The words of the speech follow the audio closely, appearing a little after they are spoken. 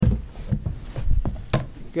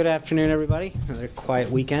Good afternoon, everybody. Another quiet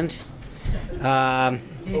weekend. Hope you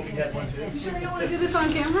had one too. You sure you don't want to do this on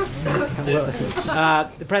camera?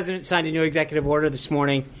 The President signed a new executive order this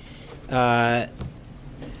morning that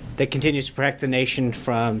continues to protect the nation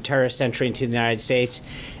from terrorist entry into the United States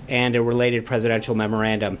and a related presidential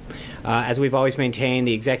memorandum. As we've always maintained,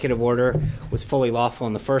 the executive order was fully lawful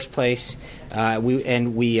in the first place. We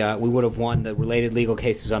would have won the related legal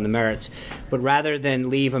cases on the merits. But rather than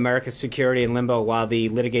leave America's security in limbo while the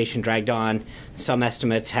litigation dragged on, some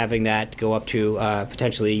estimates having that go up to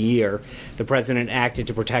potentially a year, the President acted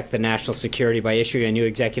to protect the national security by issuing a new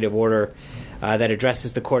executive order that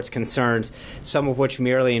addresses the court's concerns, some of which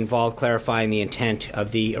merely involve clarifying the intent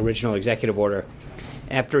of the original executive order.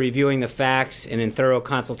 After reviewing the facts and in thorough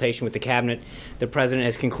consultation with the Cabinet, the President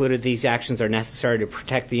has concluded these actions are necessary to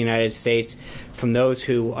protect the United States from those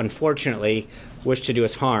who, unfortunately, wish to do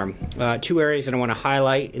us harm. Two areas that I want to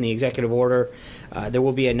highlight in the executive order. There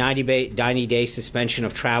will be a 90-day suspension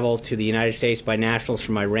of travel to the United States by nationals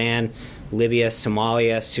from Iran, Libya,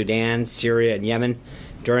 Somalia, Sudan, Syria, and Yemen,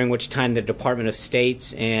 during which time the Department of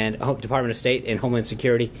State and Homeland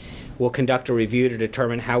Security will conduct a review to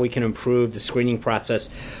determine how we can improve the screening process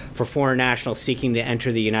for foreign nationals seeking to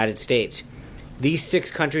enter the United States. These 6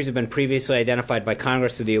 countries have been previously identified by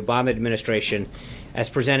Congress through the Obama administration as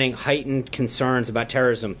presenting heightened concerns about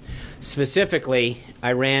terrorism. Specifically,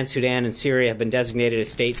 Iran, Sudan, and Syria have been designated as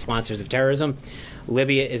state sponsors of terrorism.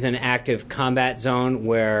 Libya is an active combat zone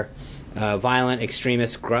where violent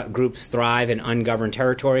extremist groups thrive in ungoverned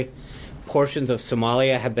territory. Portions of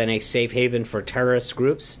Somalia have been a safe haven for terrorist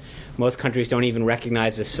groups. Most countries don't even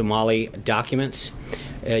recognize the Somali documents.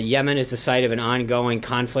 Yemen is the site of an ongoing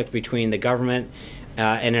conflict between the government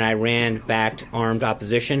and an Iran-backed armed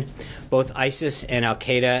opposition. Both ISIS and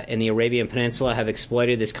Al-Qaeda in the Arabian Peninsula have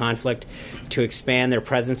exploited this conflict to expand their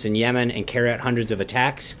presence in Yemen and carry out hundreds of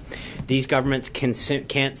attacks. These governments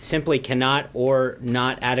cannot or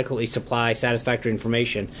not adequately supply satisfactory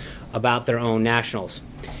information about their own nationals.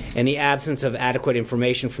 In the absence of adequate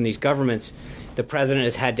information from these governments, the President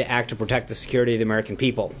has had to act to protect the security of the American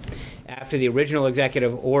people. After the original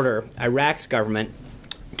executive order, Iraq's government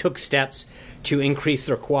took steps to increase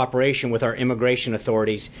their cooperation with our immigration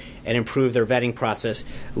authorities and improve their vetting process,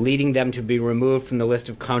 leading them to be removed from the list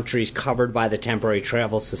of countries covered by the temporary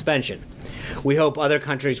travel suspension. We hope other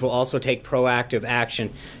countries will also take proactive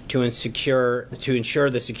action to ensure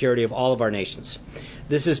the security of all of our nations.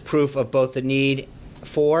 This is proof of both the need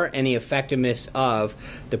for and the effectiveness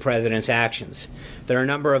of the President's actions. There are a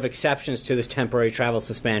number of exceptions to this temporary travel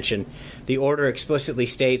suspension. The order explicitly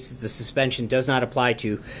states that the suspension does not apply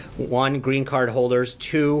to 1. Green card holders,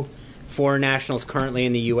 2. Foreign nationals currently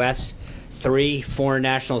in the U.S., 3. Foreign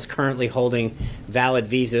nationals currently holding valid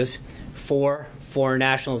visas, 4. Foreign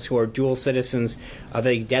nationals who are dual citizens of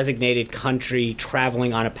a designated country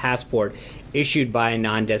traveling on a passport issued by a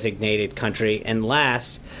non-designated country, and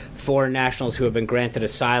last, foreign nationals who have been granted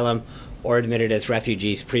asylum or admitted as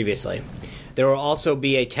refugees previously. There will also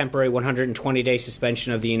be a temporary 120-day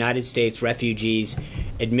suspension of the United States Refugees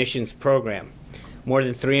Admissions Program. More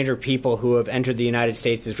than 300 people who have entered the United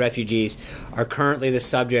States as refugees are currently the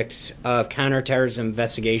subjects of counterterrorism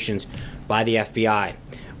investigations by the FBI.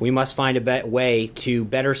 We must find a way to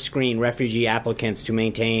better screen refugee applicants to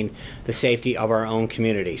maintain the safety of our own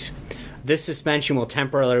communities. This suspension will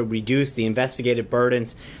temporarily reduce the investigative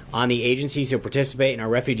burdens on the agencies who participate in our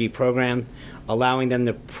refugee program, allowing them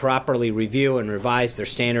to properly review and revise their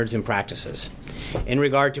standards and practices. In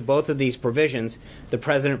regard to both of these provisions, the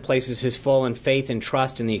President places his full faith and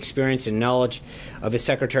trust in the experience and knowledge of his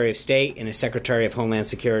Secretary of State and his Secretary of Homeland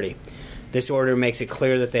Security. This order makes it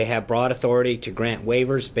clear that they have broad authority to grant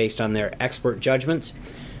waivers based on their expert judgments.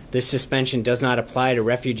 This suspension does not apply to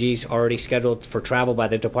refugees already scheduled for travel by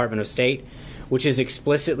the Department of State, which is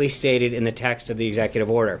explicitly stated in the text of the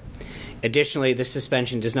executive order. Additionally, this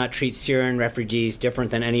suspension does not treat Syrian refugees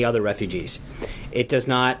different than any other refugees. It does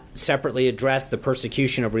not separately address the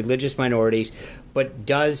persecution of religious minorities, but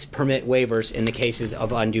does permit waivers in the cases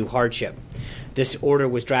of undue hardship. This order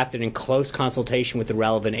was drafted in close consultation with the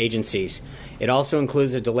relevant agencies. It also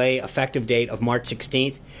includes a delay effective date of March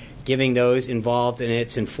 16th, giving those involved in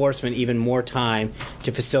its enforcement even more time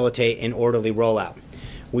to facilitate an orderly rollout.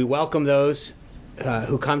 We welcome those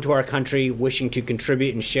who come to our country wishing to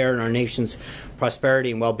contribute and share in our nation's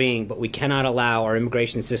prosperity and well-being, but we cannot allow our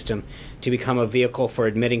immigration system to become a vehicle for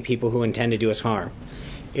admitting people who intend to do us harm.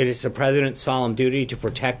 It is the President's solemn duty to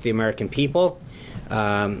protect the American people,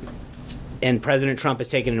 and President Trump has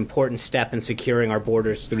taken an important step in securing our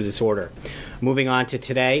borders through this order. Moving on to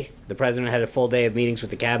today, The president had a full day of meetings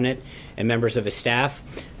with the cabinet and members of his staff.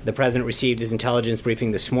 The president received his intelligence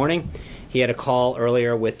briefing this morning. He had a call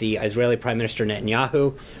earlier with the Israeli Prime Minister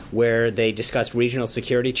Netanyahu, where they discussed regional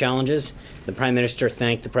security challenges. The Prime Minister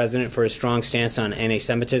thanked the president for his strong stance on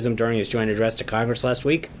anti-Semitism during his joint address to Congress last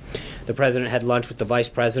week. The president had lunch with the vice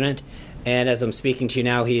president, and as I'm speaking to you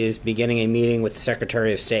now, he is beginning a meeting with the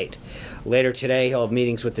Secretary of State. Later today, he'll have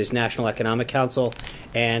meetings with his National Economic Council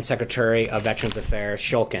and Secretary of Veterans Affairs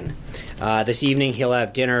Shulkin. This evening, he'll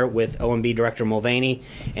have dinner with OMB Director Mulvaney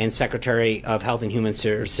and Secretary of Health and Human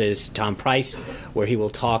Services Tom Price, where he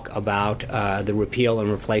will talk about the repeal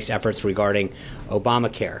and replace efforts regarding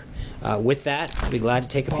Obamacare. With that, I'll be glad to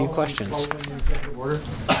take a few questions.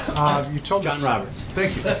 You told John us, Roberts.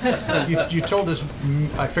 Thank you. You told us,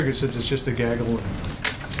 I figured since it's just a gaggle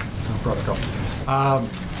protocol.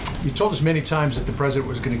 You told us many times that the president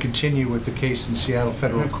was going to continue with the case in Seattle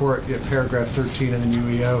federal court, yet paragraph 13 in the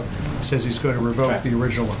new EO says he's going to revoke the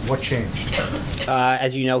original one. What changed?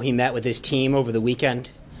 As you know, he met with his team over the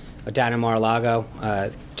weekend down in Mar-a-Lago,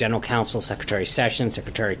 General Counsel, Secretary Sessions,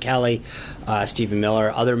 Secretary Kelly, Stephen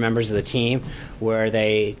Miller, other members of the team, where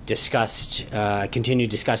they discussed,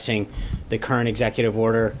 continued discussing the current executive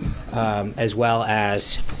order, as well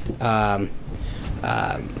as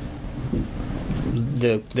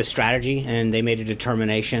the strategy, and they made a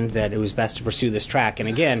determination that it was best to pursue this track. And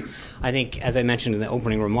again, I think, as I mentioned in the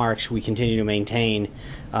opening remarks, we continue to maintain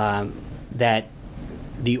that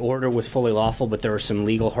the order was fully lawful, but there are some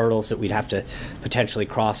legal hurdles that we'd have to potentially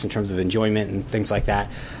cross in terms of enjoyment and things like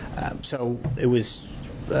that. So it was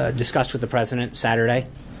discussed with the president Saturday,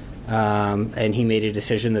 and he made a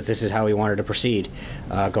decision that this is how he wanted to proceed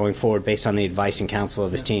going forward based on the advice and counsel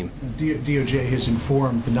of his team. DOJ has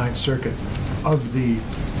informed the Ninth Circuit of the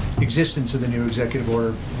existence of the new executive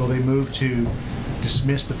order. Will they move to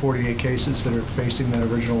dismiss the 48 cases that are facing that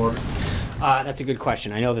original order? That's a good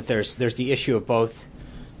question. I know that there's the issue of both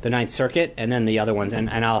the Ninth Circuit and then the other ones, and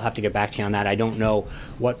I'll have to get back to you on that. I don't know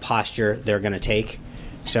what posture they're going to take.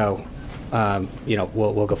 So,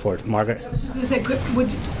 we'll go forward. Margaret? I was just going to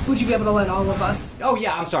say, would you be able to let all of us? Oh,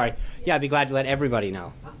 yeah, I'm sorry. Yeah, I'd be glad to let everybody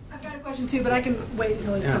know. I've got a question, too, but I can wait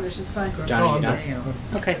until he's finished. It's fine. Johnny, you know?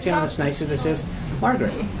 Okay, see how much nicer this is?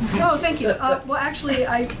 Margaret? Oh, thank you. Well, actually,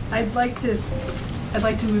 I'd like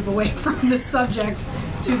to move away from this subject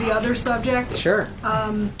to the other subject. Sure.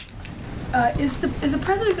 Is the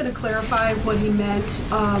president going to clarify what he meant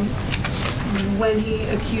when he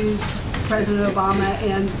accused President Obama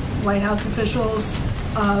and White House officials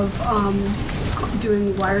of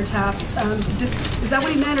doing wiretaps? Is that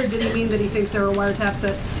what he meant, or did he mean that he thinks there were wiretaps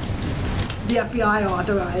that the FBI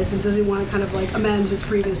authorized, and does he want to kind of like amend his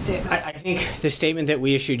previous statement? I think the statement that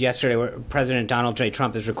we issued yesterday, where President Donald J.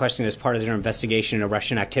 Trump is requesting as part of their investigation into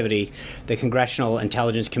Russian activity, the Congressional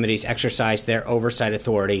Intelligence Committees exercise their oversight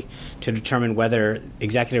authority to determine whether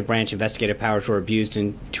executive branch investigative powers were abused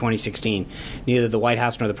in 2016. Neither the White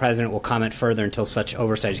House nor the president will comment further until such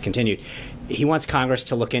oversight is continued. He wants Congress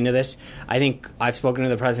to look into this. I think I've spoken to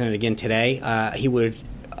the president again today. He would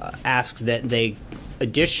ask that they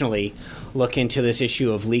additionally look into this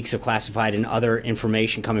issue of leaks of classified and other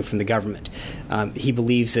information coming from the government. He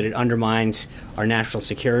believes that it undermines our national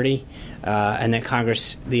security, and that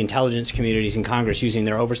Congress, the intelligence communities in Congress, using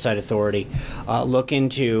their oversight authority, look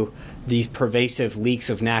into these pervasive leaks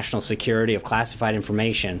of national security, of classified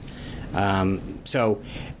information. So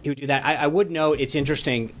he would do that. I would note it's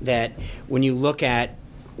interesting that when you look at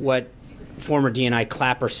what former DNI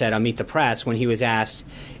Clapper said on Meet the Press when he was asked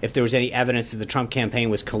if there was any evidence that the Trump campaign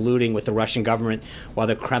was colluding with the Russian government while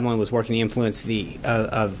the Kremlin was working to influence the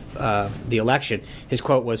election, his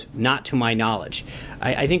quote was, "Not to my knowledge."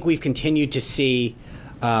 I think we've continued to see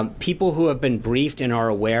people who have been briefed and are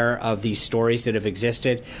aware of these stories that have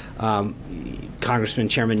existed. Congressman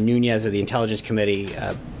Chairman Nunes of the Intelligence Committee,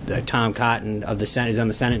 Tom Cotton of the Senate is on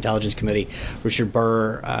the Senate Intelligence Committee, Richard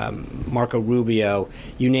Burr, Marco Rubio,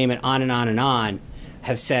 you name it, on and on and on,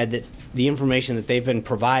 have said that the information that they've been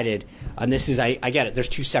provided, and this is, I get it, there's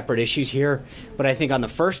two separate issues here, but I think on the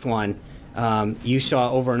first one, you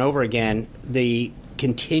saw over and over again the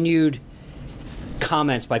continued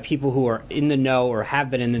comments by people who are in the know or have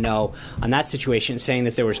been in the know on that situation saying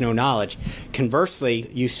that there was no knowledge. Conversely,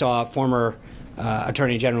 you saw former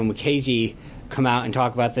Attorney General Mukasey come out and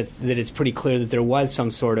talk about that it's pretty clear that there was some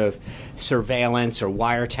sort of surveillance or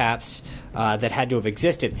wiretaps that had to have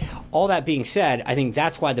existed. All that being said, I think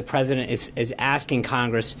that's why the president is asking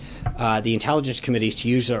Congress, the intelligence committees, to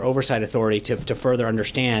use their oversight authority to further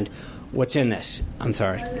understand what's in this. I'm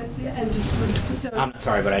sorry. I'm not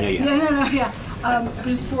sorry, but I know you have.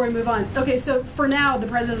 Just before we move on. Okay, so for now, the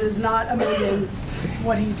president is not amending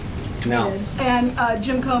what he No. And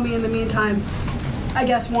Jim Comey, in the meantime, I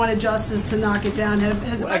guess wanted justice to knock it down.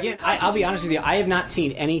 Again, I'll be honest with you. I have not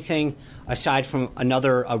seen anything aside from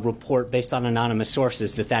another report based on anonymous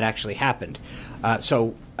sources that actually happened.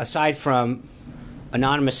 So aside from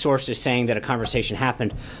anonymous sources saying that a conversation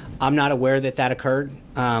happened, I'm not aware that occurred.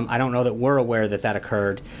 I don't know that we're aware that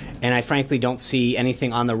occurred. And I frankly don't see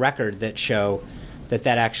anything on the record that show that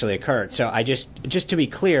actually occurred. So I just to be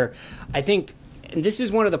clear, I think, and this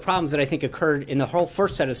is one of the problems that I think occurred in the whole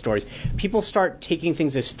first set of stories. People start taking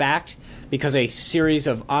things as fact because a series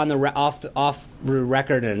of off the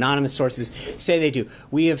record and anonymous sources say they do.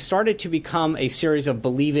 We have started to become a series of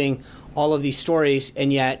believing all of these stories,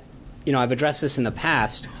 and yet, I've addressed this in the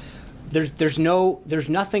past. There's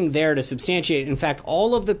nothing there to substantiate. In fact,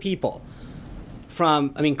 all of the people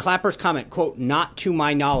Clapper's comment, quote, "not to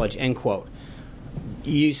my knowledge," end quote.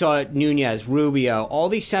 You saw Nunes, Rubio, all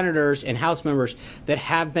these senators and House members that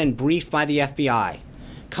have been briefed by the FBI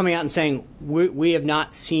coming out and saying, we have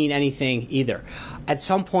not seen anything either. At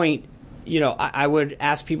some point, I would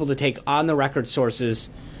ask people to take on-the-record sources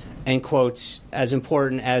and quotes as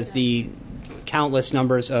important as the countless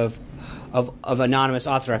numbers of anonymous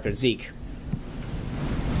off-the-record. Zeke.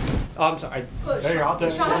 Oh, I'm sorry. There you are.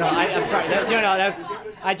 I'm sorry.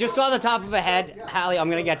 I just saw the top of a head. Hallie, I'm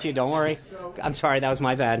going to get you. Don't worry. I'm sorry. That was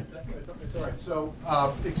my bad. It's all right. So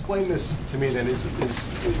explain this to me then. Is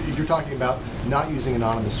you're talking about not using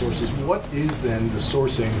anonymous sources. What is then the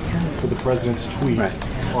sourcing for the president's tweet?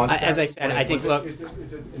 Right. As I said, I think, look.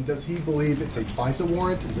 Does he believe it's a FISA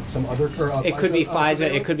warrant? Is it some other? It could be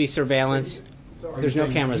FISA. It could be surveillance. There's no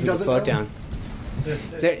cameras. We can slow it down.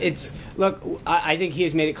 I think he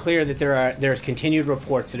has made it clear that there's continued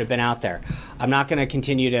reports that have been out there. I'm not going to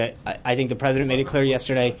continue to. I think the president made it clear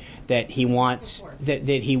yesterday that he wants that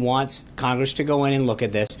he wants Congress to go in and look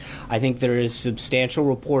at this. I think there is substantial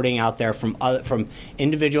reporting out there from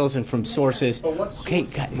individuals and from sources. Okay,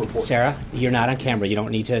 Sarah, you're not on camera. You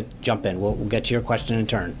don't need to jump in. We'll get to your question in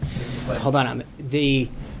turn. Hold on. The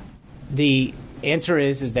answer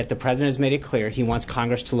is that the president has made it clear he wants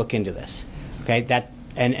Congress to look into this. Okay,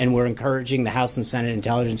 and we're encouraging the House and Senate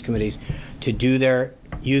Intelligence Committees to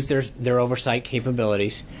use their oversight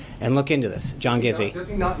capabilities and look into this. John Gizzi. Does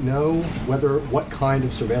he not know what kind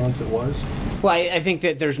of surveillance it was? Well, I think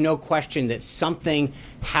that there's no question that something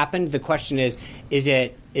happened. The question is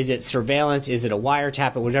it surveillance? Is it a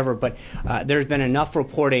wiretap or whatever? But there's been enough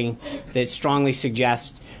reporting that strongly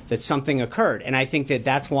suggests that something occurred. And I think that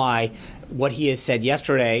that's why what he has said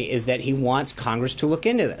yesterday is that he wants Congress to look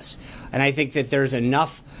into this. And I think that there's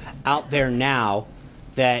enough out there now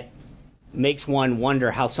that makes one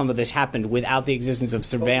wonder how some of this happened without the existence of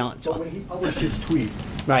surveillance. But when he published his tweet,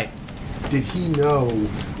 right, did he know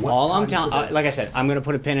what all I'm telling, like I said, I'm going to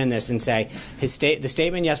put a pin in this and say the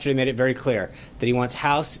statement yesterday made it very clear that he wants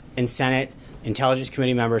House and Senate Intelligence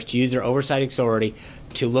Committee members to use their oversight authority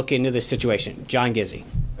to look into this situation. John Gizzi.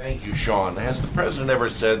 Thank you, Sean. Has the president ever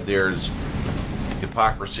said there's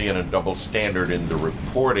hypocrisy and a double standard in the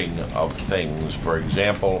reporting of things, for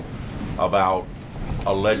example, about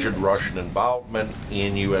alleged Russian involvement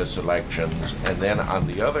in U.S. elections, and then on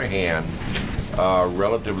the other hand,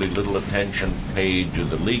 relatively little attention paid to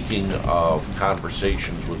the leaking of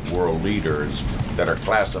conversations with world leaders that are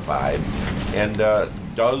classified? And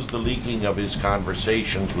does the leaking of his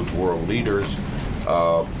conversations with world leaders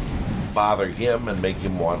bother him and make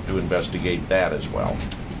him want to investigate that as well?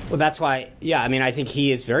 Well, that's why, I think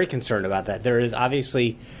he is very concerned about that. There is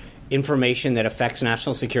obviously information that affects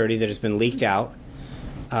national security that has been leaked out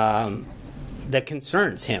that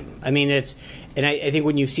concerns him. I think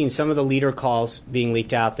when you've seen some of the leader calls being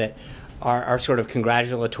leaked out that are sort of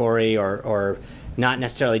congratulatory or not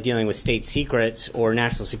necessarily dealing with state secrets or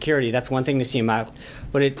national security, that's one thing to see him out.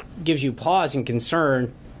 But it gives you pause and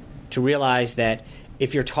concern to realize that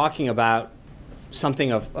if you're talking about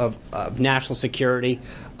something of national security,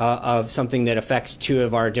 of something that affects two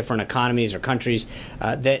of our different economies or countries,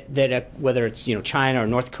 that whether it's China or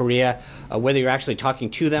North Korea, whether you're actually talking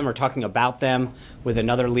to them or talking about them with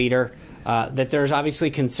another leader, that there's obviously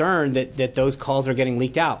concern that those calls are getting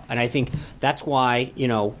leaked out. And I think that's why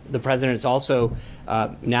the president is also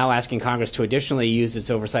now asking Congress to additionally use its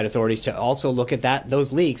oversight authorities to also look at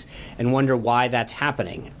those leaks and wonder why that's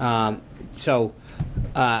happening.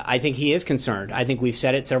 I think he is concerned. I think we've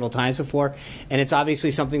said it several times before, and it's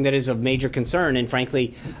obviously something that is of major concern. And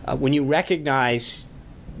frankly, when you recognize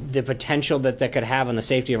the potential that could have on the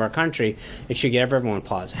safety of our country, it should give everyone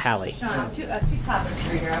pause. Hallie. Sean, two topics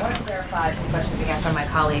for you here. I want to clarify some questions being asked by my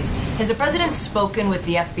colleagues. Has the president spoken with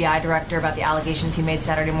the FBI director about the allegations he made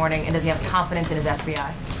Saturday morning, and does he have confidence in his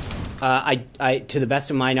FBI? To the best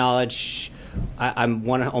of my knowledge, I'm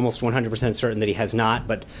almost 100% certain that he has not,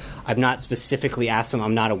 but I've not specifically asked him.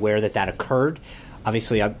 I'm not aware that that occurred.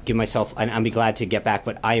 Obviously, I'd be glad to get back,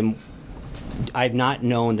 but I've not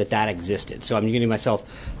known that that existed. So I'm giving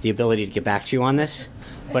myself the ability to get back to you on this.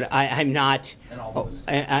 But I'm not,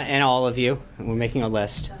 and all of you, we're making a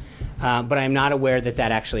list, but I'm not aware that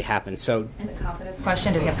that actually happened. So, And the confidence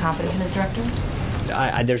question, does he have confidence in his director?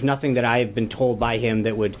 there's nothing that I have been told by him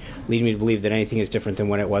that would lead me to believe that anything is different than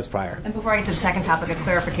what it was prior. And before I get to the second topic, a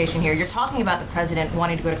clarification here. You're talking about the president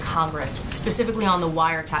wanting to go to Congress, specifically on the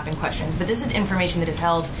wiretapping questions, but this is information that is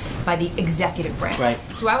held by the executive branch. Right.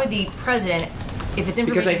 So why would the president, if it's information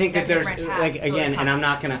Because I think the that there's, executive branch like, has, go to again, and I'm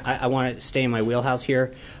Congress? not going to, I want to stay in my wheelhouse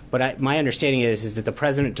here, but my understanding is that the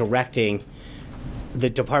president directing the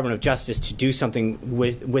Department of Justice to do something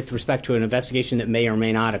with respect to an investigation that may or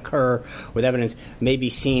may not occur with evidence may be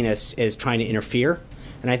seen as trying to interfere.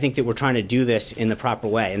 And I think that we're trying to do this in the proper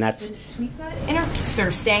way. And that's Tweets that sort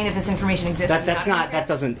of saying that this information exists. that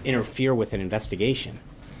doesn't interfere with an investigation.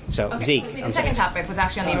 So, Okay. Zeke. The I'm second sorry. topic was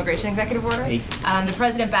actually on the immigration executive order. Hey. The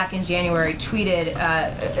president back in January tweeted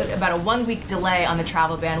about a 1-week delay on the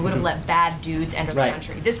travel ban would have let bad dudes enter the Right.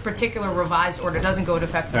 country. This particular revised order doesn't go into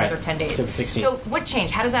effect for Right. another 10 days. To the 16th. So what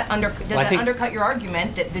changed? How does that I think- undercut your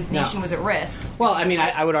argument that the nation was at risk? Well, I mean,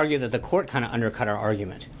 I would argue that the court kind of undercut our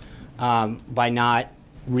argument by not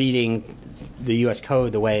reading the U.S.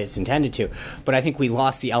 Code the way it's intended to. But I think we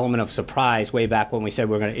lost the element of surprise way back when we said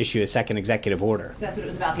we were going to issue a second executive order. That's what it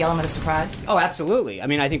was about, the element of surprise. Oh, absolutely. I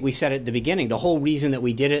mean, I think we said at the beginning, the whole reason that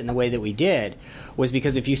we did it in the way that we did was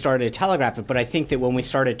because if you started to telegraph it, but I think that when we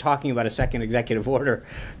started talking about a second executive order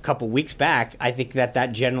a couple weeks back, I think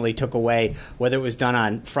that generally took away, whether it was done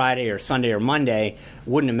on Friday or Sunday or Monday,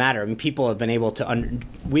 wouldn't have mattered. I mean, people have been able to,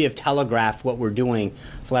 we have telegraphed what we're doing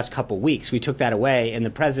for the last couple weeks. We took that away, and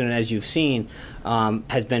the president, as you've seen,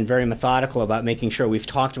 has been very methodical about making sure we've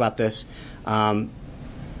talked about this for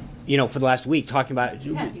the last week, talking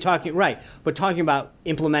about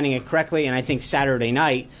implementing it correctly. And I think Saturday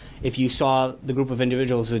night, if you saw the group of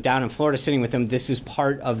individuals who was down in Florida sitting with them, this is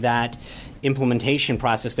part of that implementation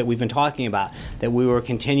process that we've been talking about, that we were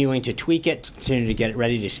continuing to tweak it, continue to get it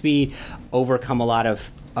ready to speed, overcome a lot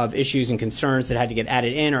of issues and concerns that had to get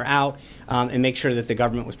added in or out, and make sure that the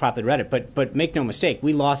government was properly read it. But make no mistake,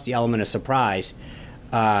 we lost the element of surprise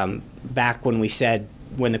back when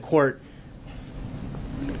the court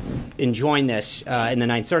enjoined this in the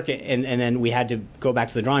Ninth Circuit, and then we had to go back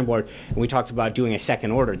to the drawing board, and we talked about doing a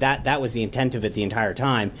second order. That was the intent of it the entire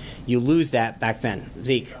time. You lose that back then.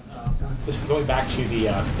 Zeke. This is going back to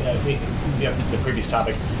the previous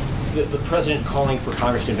topic. The president calling for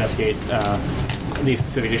Congress to investigate these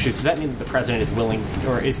specific issues. Does that mean that the president is willing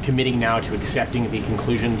or is committing now to accepting the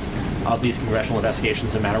conclusions of these congressional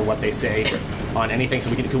investigations, no matter what they say on anything?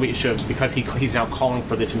 So because he's now calling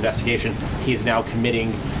for this investigation, he is now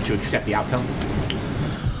committing to accept the outcome.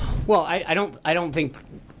 Well, I don't think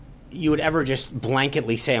you would ever just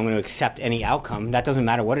blanketly say I'm going to accept any outcome. That doesn't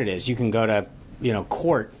matter what it is. You can go to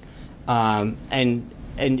court, and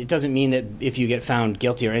it doesn't mean that if you get found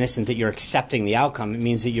guilty or innocent that you're accepting the outcome. It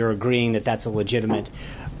means that you're agreeing that that's a legitimate.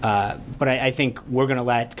 But I think we're going to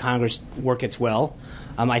let Congress work its will.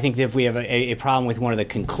 I think that if we have a problem with one of the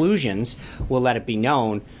conclusions, we'll let it be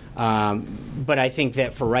known. But I think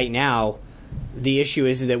that for right now, the issue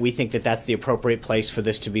is that we think that that's the appropriate place for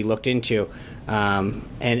this to be looked into.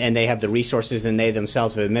 And they have the resources, and they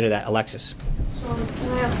themselves have admitted that. Alexis. Sean,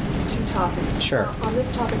 can I ask two topics? Sure. On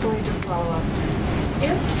this topic, let me just follow up.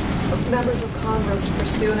 If members of Congress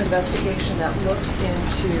pursue an investigation that looks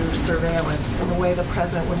into surveillance in the way the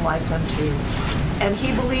president would like them to, and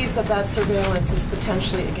he believes that that surveillance is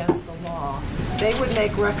potentially against the law, they would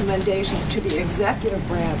make recommendations to the executive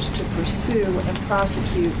branch to pursue and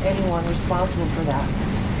prosecute anyone responsible for that.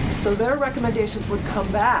 So their recommendations would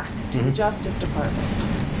come back to the Justice Department.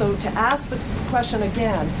 So to ask the question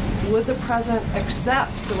again, would the president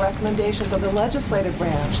accept the recommendations of the legislative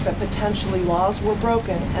branch that potentially laws were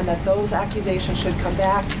broken and that those accusations should come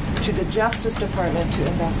back to the Justice Department to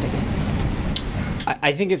investigate?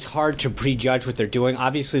 I think it's hard to prejudge what they're doing.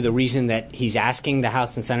 Obviously, the reason that he's asking the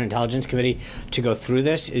House and Senate Intelligence Committee to go through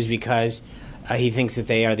this is because he thinks that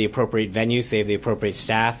they are the appropriate venues, they have the appropriate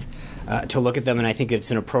staff to look at them, and I think it's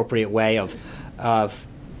an appropriate way of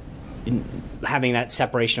having that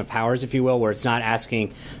separation of powers, if you will, where it's not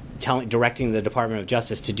asking directing the Department of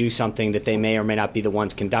Justice to do something that they may or may not be the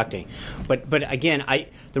ones conducting. But again,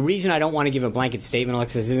 the reason I don't want to give a blanket statement,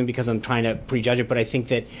 Alexis, isn't because I'm trying to prejudge it, but I think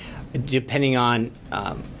that depending on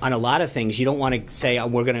a lot of things, you don't want to say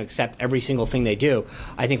we're going to accept every single thing they do.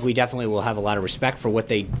 I think we definitely will have a lot of respect for what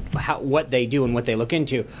they do and what they look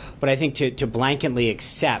into. But I think to blanketly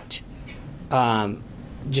accept,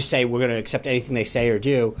 just say we're going to accept anything they say or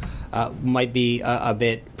do, might be a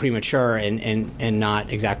bit premature and not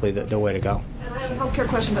exactly the way to go. And I have a healthcare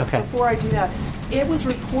question, but Okay. before I do that, it was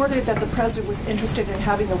reported that the president was interested in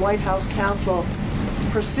having the White House counsel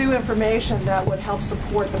pursue information that would help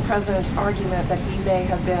support the president's argument that he may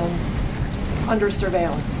have been under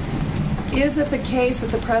surveillance. Is it the case that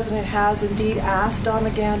the president has indeed asked Don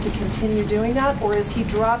McGahn to continue doing that, or is he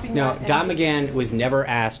dropping No, that? Don McGahn was never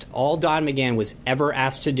asked. All Don McGahn was ever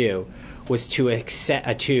asked to do was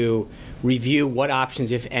to review what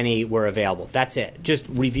options, if any, were available. That's it. Just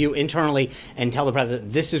review internally and tell the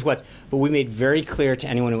president this is what's. But we made very clear to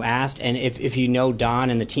anyone who asked, and if you know Don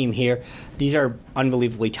and the team here, these are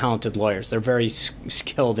unbelievably talented lawyers. They're very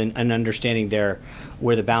skilled in understanding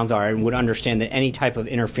where the bounds are, and would understand that any type of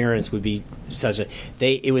interference would be such a.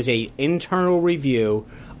 It was a internal review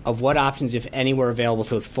of what options, if any, were available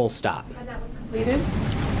to us. Full stop. And that was completed?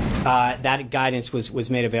 That guidance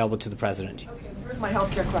was made available to the president. Okay, here's my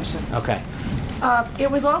healthcare question. Okay.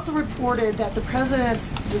 It was also reported that the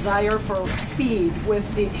president's desire for speed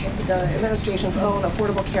with the administration's own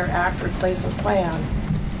Affordable Care Act replacement plan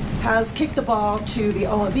has kicked the ball to the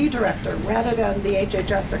OMB director rather than the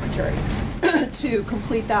HHS secretary to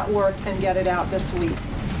complete that work and get it out this week.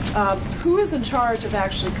 Who is in charge of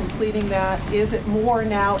actually completing that? Is it more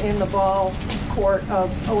now in the ball court of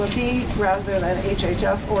OMB rather than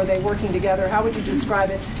HHS, or are they working together? How would you describe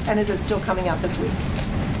it, and is it still coming out this week?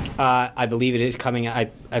 I believe it is coming.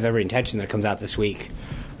 I have every intention that it comes out this week.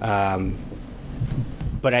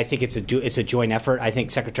 But I think it's a joint effort. I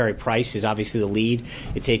think Secretary Price is obviously the lead.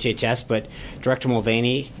 It's HHS, but Director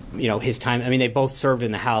Mulvaney, his time. I mean, they both served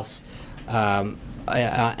in the House.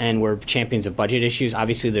 And were champions of budget issues.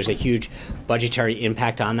 Obviously, there's a huge budgetary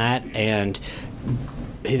impact on that, and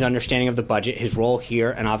his understanding of the budget, his role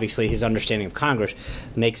here, and obviously his understanding of Congress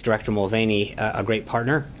makes Director Mulvaney a great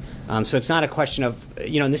partner. So it's not a question of,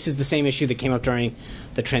 and this is the same issue that came up during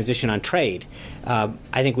the transition on trade. I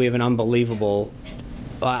think we have an unbelievably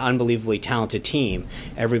talented team.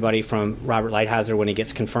 Everybody from Robert Lighthizer, when he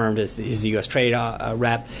gets confirmed as the U.S. Trade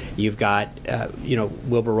rep, you've got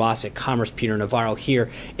Wilbur Ross at Commerce, Peter Navarro here.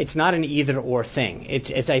 It's not an either-or thing.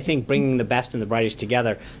 It's I think bringing the best and the brightest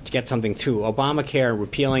together to get something through. Obamacare,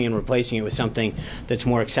 repealing and replacing it with something that's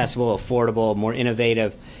more accessible, affordable, more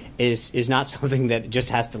innovative, is not something that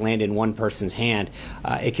just has to land in one person's hand.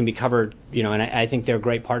 It can be covered, and I think they're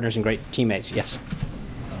great partners and great teammates. Yes.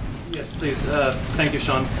 Yes, please. Thank you,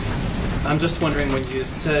 Sean. I'm just wondering, when you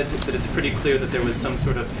said that it's pretty clear that there was some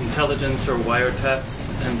sort of intelligence or wiretaps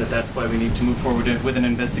and that's why we need to move forward with an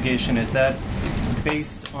investigation, is that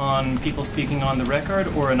based on people speaking on the record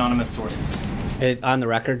or anonymous sources? On the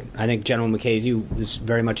record. I think General Mukasey was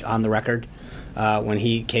very much on the record when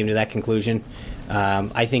he came to that conclusion.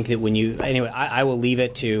 I think that I will leave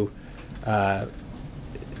it to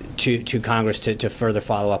Congress to further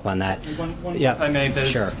follow up on that. One if I may,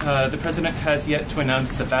 sure. The president has yet to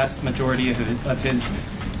announce the vast majority of his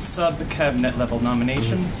sub-cabinet level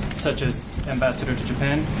nominations, such as ambassador to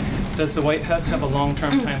Japan. Does the White House have a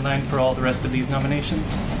long-term timeline for all the rest of these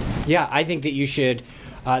nominations? Yeah, I think that you should.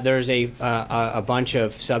 There's a bunch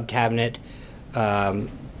of sub-cabinet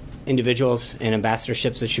individuals and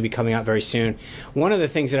ambassadorships that should be coming out very soon. One of the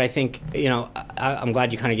things that I think, I'm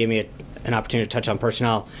glad you kind of gave me an opportunity to touch on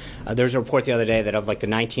personnel. There's a report the other day that of the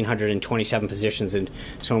 1,927 positions, and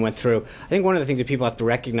someone went through. I think one of the things that people have to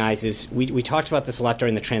recognize is we talked about this a lot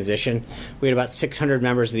during the transition. We had about 600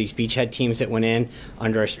 members of these beachhead teams that went in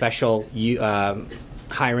under a special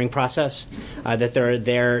hiring process, that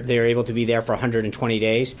they're able to be there for 120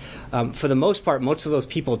 days. For the most part, most of those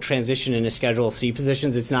people transition into Schedule C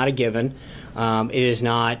positions. It's not a given. It is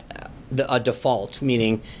not a default,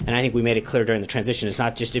 meaning, and I think we made it clear during the transition, it's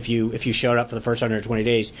not just if you showed up for the first 120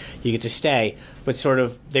 days, you get to stay, but sort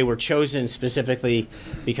of they were chosen specifically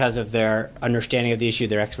because of their understanding of the issue,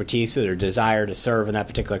 their expertise, or their desire to serve in that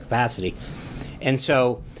particular capacity. And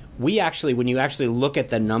so we actually, when you actually look at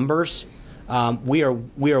the numbers, we are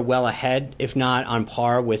well ahead, if not on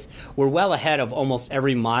par with, we're well ahead of almost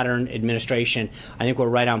every modern administration. I think we're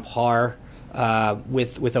right on par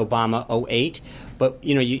with Obama 2008. But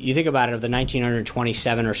you think about it, of the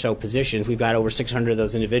 1,927 or so positions, we've got over 600 of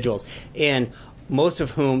those individuals. And most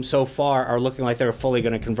of whom so far are looking like they're fully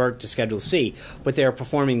going to convert to Schedule C, but they're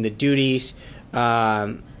performing the duties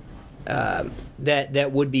that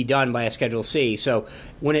would be done by a Schedule C. So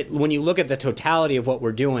when you look at the totality of what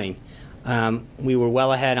we're doing, we were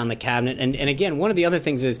well ahead on the cabinet. And again, one of the other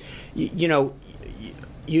things is,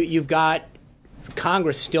 you've got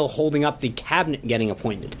Congress still holding up the cabinet getting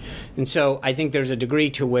appointed. And so I think there's a degree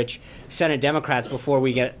to which Senate Democrats, before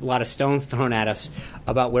we get a lot of stones thrown at us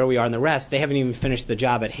about where we are in the rest, they haven't even finished the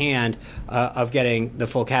job at hand of getting the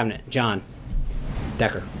full cabinet. John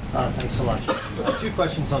Decker. Thanks so much. Two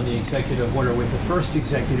questions on the executive order. With the first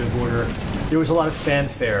executive order, there was a lot of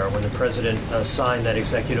fanfare when the president signed that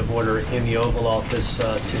executive order in the Oval Office.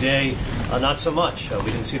 Today, not so much.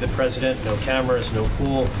 We didn't see the president, no cameras, no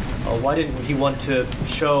pool. Why didn't he want to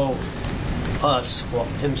show us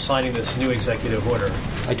him signing this new executive order?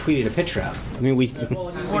 I tweeted a picture out. I mean, we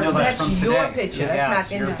know that's from today. Your picture.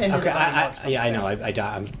 That's not independent. Okay, I know.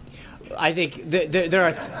 I think there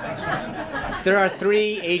are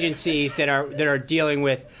three agencies that are dealing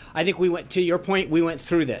with. I think we went, to your point, we went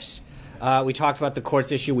through this. We talked about the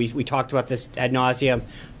courts issue. We talked about this ad nauseum.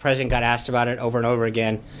 The president got asked about it over and over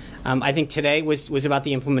again. I think today was about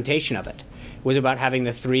the implementation of it. It was about having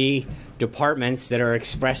the three departments that are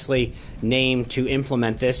expressly named to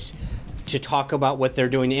implement this to talk about what they're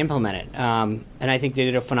doing to implement it. And I think they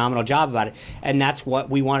did a phenomenal job about it. And that's what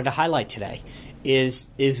we wanted to highlight today. Is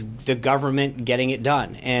the government getting it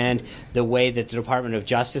done, and the way that the Department of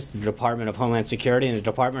Justice, the Department of Homeland Security, and the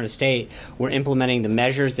Department of State were implementing the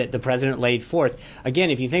measures that the president laid forth. Again,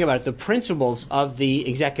 if you think about it, the principles of the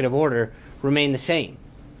executive order remain the same.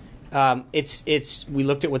 We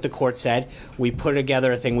looked at what the court said. We put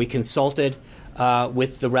together a thing. We consulted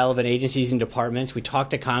with the relevant agencies and departments. We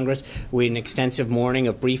talked to Congress. We had an extensive morning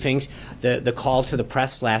of briefings. The call to the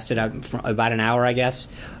press lasted about an hour, I guess.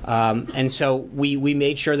 And so we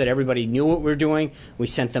made sure that everybody knew what we were doing. We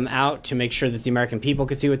sent them out to make sure that the American people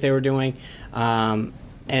could see what they were doing.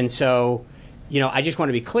 And so, I just want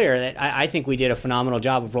to be clear that I think we did a phenomenal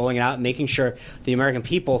job of rolling it out and making sure the American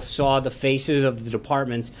people saw the faces of the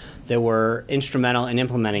departments that were instrumental in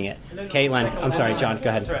implementing it. Caitlin, I'm sorry, John, go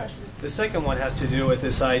ahead. The second one has to do with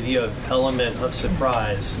this idea of element of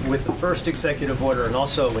surprise. With the first executive order and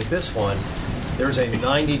also with this one, there's a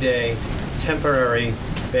 90-day temporary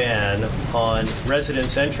ban on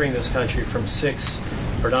residents entering this country from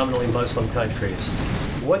 6 predominantly Muslim countries.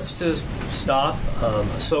 What's to stop a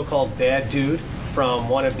so-called bad dude from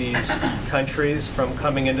one of these countries from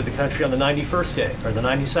coming into the country on the 91st day or the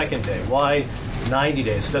 92nd day? Why 90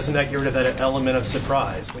 days? Doesn't that get rid of that element of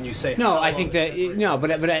surprise when you say? No, I think that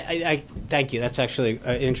but I thank you. That's actually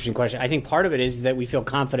an interesting question. I think part of it is that we feel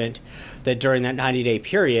confident that during that 90-day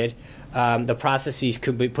period, the processes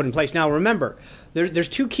could be put in place. Now, remember, there's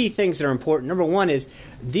two key things that are important. Number one is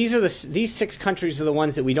these 6 countries are the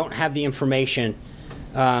ones that we don't have the information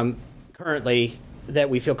currently that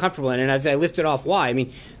we feel comfortable in. And as I listed off why, I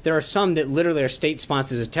mean, there are some that literally are state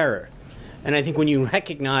sponsors of terror. And I think when you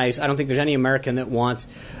recognize, I don't think there's any American that wants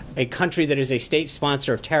a country that is a state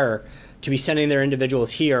sponsor of terror to be sending their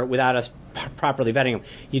individuals here without us properly vetting them.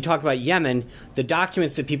 You talk about Yemen, the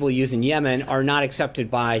documents that people use in Yemen are not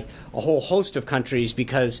accepted by a whole host of countries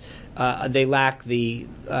because they lack the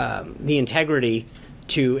integrity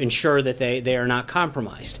to ensure that they are not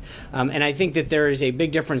compromised. And I think that there is a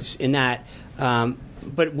big difference in that.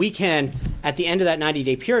 But we can, at the end of that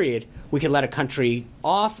 90-day period, we could let a country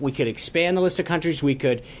off. We could expand the list of countries. We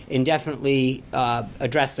could indefinitely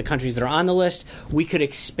address the countries that are on the list. We could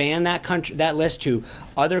expand that list to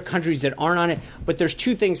other countries that aren't on it. But there's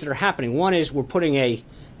two things that are happening. One is we're putting a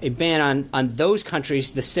ban on those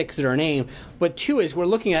countries, the 6 that are named. But two is we're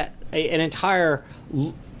looking at an entire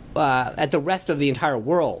at the rest of the entire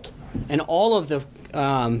world and all of the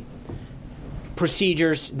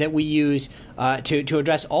procedures that we use to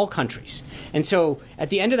address all countries. And so at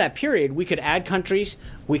the end of that period, we could add countries,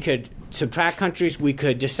 we could subtract countries, we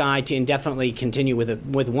could decide to indefinitely continue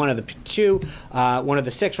with one of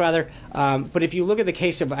the 6 rather. But if you look at the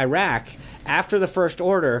case of Iraq, after the first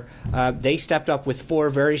order, they stepped up with 4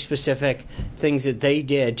 very specific things that they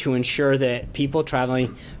did to ensure that people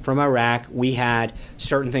traveling from Iraq, we had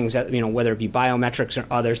certain things that, whether it be biometrics or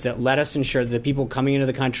others, that let us ensure that the people coming into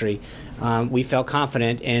the country, we felt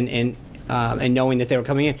confident in knowing that they were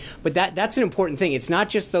coming in. But that's an important thing. It's not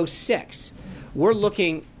just those 6. We're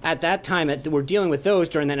looking at that time, we're dealing with those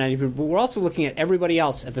during that 90 period, but we're also looking at everybody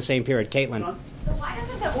else at the same period. Caitlin? So why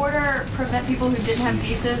doesn't the order prevent people who didn't have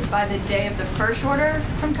visas by the day of the first order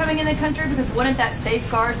from coming in the country? Because wouldn't that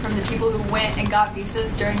safeguard from the people who went and got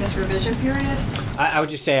visas during this revision period? I would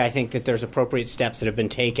just say I think that there's appropriate steps that have been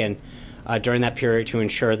taken during that period to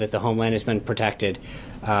ensure that the homeland has been protected.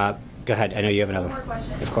 Go ahead. I know you have another. One more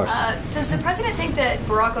question. Of course. Does the president think that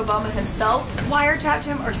Barack Obama himself wiretapped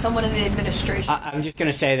him, or someone in the administration? I'm just going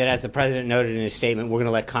to say that, as the president noted in his statement, we're going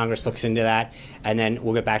to let Congress look into that, and then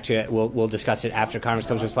we'll get back to it. We'll discuss it after Congress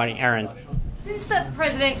comes with fighting. Aaron. Since the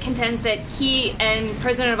president contends that he and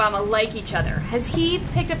President Obama like each other, has he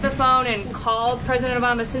picked up the phone and called President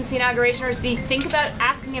Obama since the inauguration, or did he think about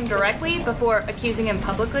asking him directly before accusing him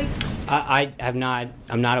publicly? I have not.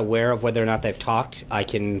 I'm not aware of whether or not they've talked. I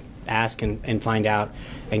can ask and find out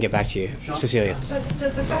and get back to you. Cecilia. But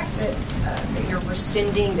does the fact that you're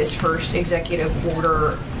rescinding this first executive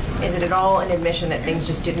order, is it at all an admission that things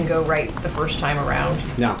just didn't go right the first time around?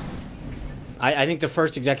 No. I think the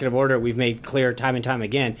first executive order we've made clear time and time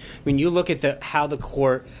again. I mean, you look at how the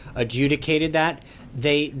court adjudicated that,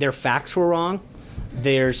 their facts were wrong.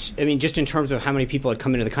 Just in terms of how many people had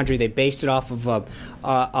come into the country, they based it off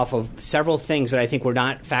of several things that I think were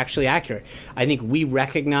not factually accurate. I think we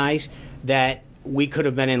recognize that we could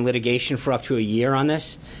have been in litigation for up to a year on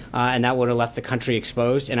this, and that would have left the country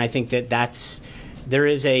exposed. And I think that there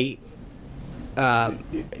is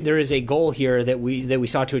a goal here that we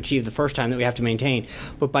sought to achieve the first time that we have to maintain,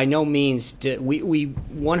 but by no means we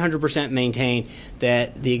 100% maintain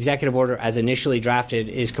that the executive order as initially drafted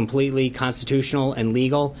is completely constitutional and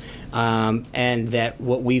legal, and that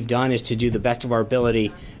what we've done is to do the best of our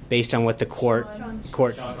ability based on what the courts.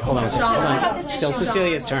 Hold on a second. Still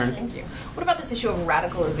Cecilia's turn. Thank you. What about this issue of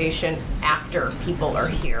radicalization after people are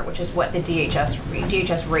here, which is what the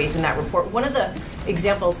DHS raised in that report? One of the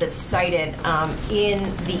examples that's cited in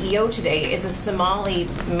the EO today is a Somali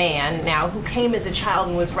man now who came as a child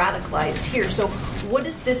and was radicalized here. So what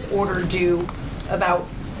does this order do about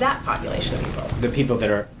that population of people? The people that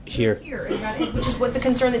are here. Which is what the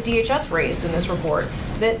concern that DHS raised in this report,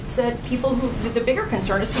 that said the bigger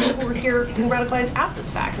concern is people who were here who radicalized after the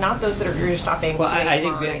fact, not those that are here stopping. Well, I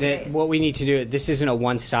think that what we need to do, this isn't a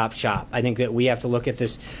one-stop shop. I think that we have to look at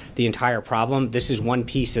the entire problem. This is one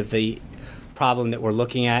piece of the problem that we're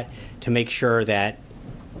looking at to make sure that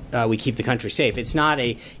we keep the country safe. It's not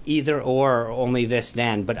a either or only this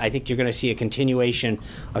then, but I think you're going to see a continuation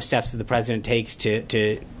of steps that the president takes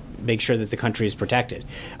to make sure that the country is protected.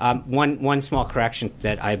 One small correction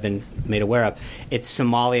that I've been made aware of: it's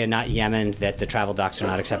Somalia, not Yemen, that the travel docs are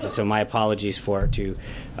not accepted. So my apologies to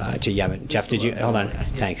Yemen. Jeff, did you hold on?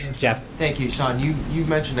 Thanks, Jeff. Thank you, Sean. You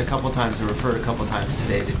mentioned a couple times, or referred a couple times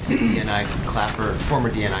today to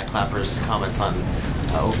former DNI Clapper's comments on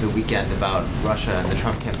over the weekend about Russia and the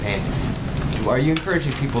Trump campaign. Are you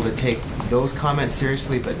encouraging people to take those comments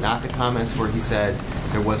seriously, but not the comments where he said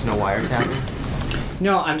there was no wiretapping?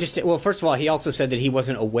 No, first of all, he also said that he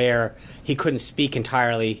wasn't aware, he couldn't speak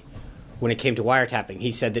entirely when it came to wiretapping.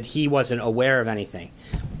 He said that he wasn't aware of anything.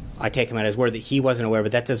 I take him at his word that he wasn't aware,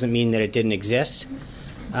 but that doesn't mean that it didn't exist.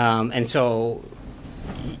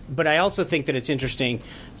 But I also think that it's interesting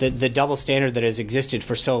that the double standard that has existed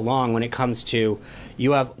for so long when it comes to,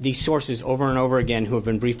 you have these sources over and over again who have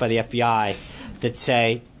been briefed by the FBI that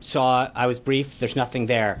say, I was briefed, there's nothing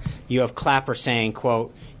there. You have Clapper saying,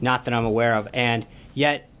 quote, not that I'm aware of. And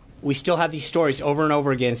yet we still have these stories over and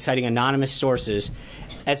over again citing anonymous sources.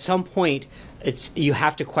 At some point, you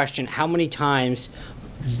have to question how many times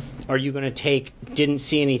are you going to take didn't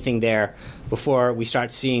see anything there before we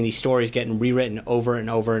start seeing these stories getting rewritten over and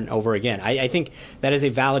over and over again. I think that is a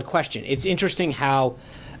valid question. It's interesting how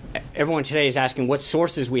everyone today is asking what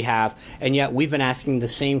sources we have, and yet we've been asking the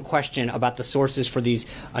same question about the sources for these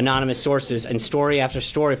anonymous sources and story after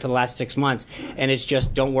story for the last 6 months. And it's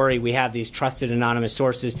just, don't worry, we have these trusted anonymous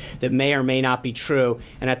sources that may or may not be true.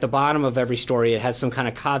 And at the bottom of every story, it has some kind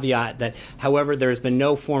of caveat that, however, there has been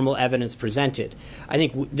no formal evidence presented. I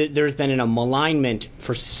think there's been a malignment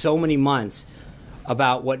for so many months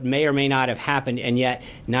about what may or may not have happened, and yet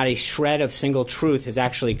not a shred of single truth has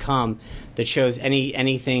actually come that shows any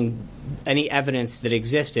evidence that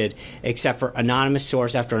existed, except for anonymous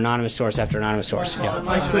source after anonymous source after anonymous source.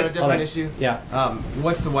 A different issue. Yeah.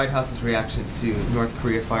 What's the White House's reaction to North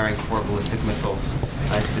Korea firing 4 ballistic missiles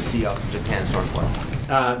into the sea off of Japan's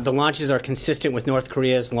northwest? The launches are consistent with North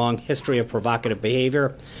Korea's long history of provocative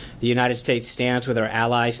behavior. The United States stands with our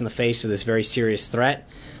allies in the face of this very serious threat.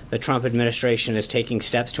 the Trump administration is taking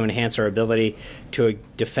steps to enhance our ability to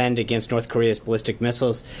defend against North Korea's ballistic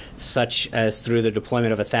missiles, such as through the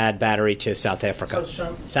deployment of a THAAD battery to South Africa,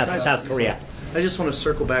 South Korea. I just want to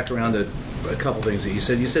circle back around to a couple things that you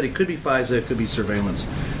said. You said it could be FISA, it could be surveillance.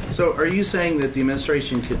 So are you saying that the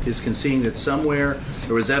administration is conceding that somewhere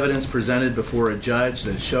there was evidence presented before a judge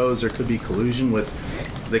that shows there could be collusion with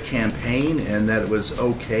the campaign and that it was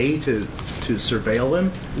okay to surveil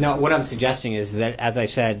them? No, what I'm suggesting is that, as I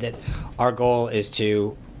said, that our goal is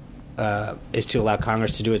to allow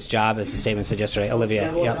Congress to do its job, as the statement said yesterday.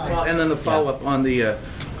 Olivia, yeah. And then the follow-up on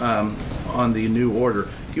the new order.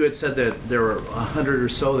 You had said that there were 100 or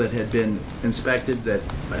so that had been inspected,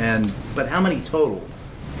 but how many total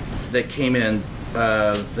that came in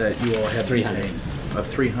that you all have 300 detained? Of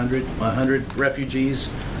 300, 100 refugees.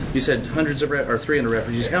 You said hundreds of or 300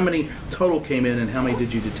 refugees. How many total came in, and how many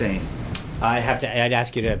did you detain? I'd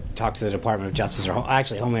ask you to talk to the Department of Justice or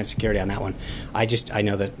actually Homeland Security on that one. I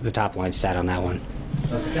know that the top line stat on that one.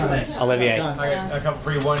 Olivier. I got a couple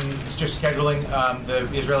for you. One, it's just scheduling. The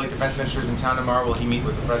Israeli defense minister is in town tomorrow. Will he meet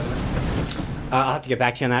with the president? I'll have to get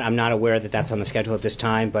back to you on that. I'm not aware that that's on the schedule at this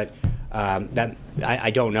time, but that I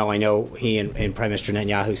don't know. I know he and Prime Minister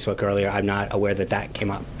Netanyahu spoke earlier. I'm not aware that came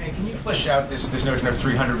up. And can you flesh out this notion of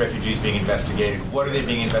 300 refugees being investigated? What are they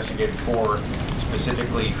being investigated for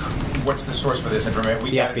specifically? What's the source for this information?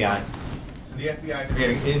 The FBI. The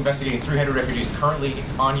FBI is investigating 300 refugees currently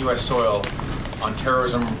on U.S. soil on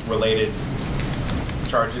terrorism-related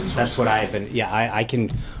charges. That's what I've been. Yeah, I can.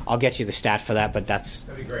 I'll get you the stat for that, but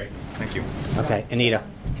that'd be great. Thank you. Okay, Anita.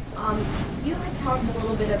 You had talked a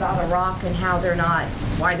little bit about Iraq and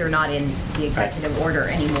why they're not in the executive order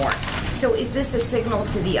anymore. So is this a signal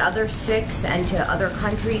to the other 6 and to other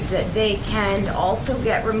countries that they can also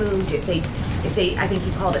get removed if they, I think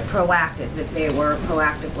you called it proactive, if they were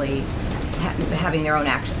proactively having their own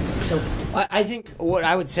actions? So I think what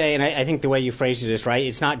I would say, and I think the way you phrased it is right,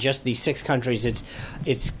 it's not just these 6 countries,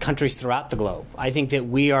 it's countries throughout the globe. I think that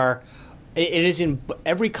it is in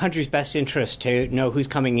every country's best interest to know who's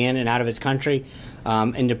coming in and out of its country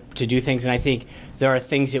and to do things. And I think there are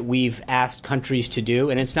things that we've asked countries to do.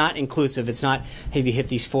 And it's not inclusive. It's not, hey, if you hit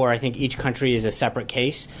these 4, I think each country is a separate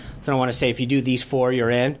case. So I don't want to say if you do these 4,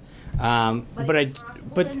 you're in.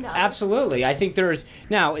 But absolutely, I think there's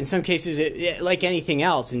now in some cases, like anything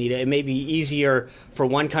else, Anita, it may be easier for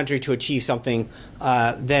one country to achieve something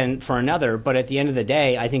than for another. But at the end of the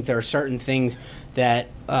day, I think there are certain things that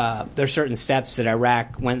there are certain steps that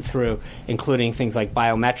Iraq went through, including things like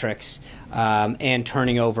biometrics and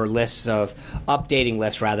turning over updating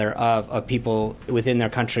lists of people within their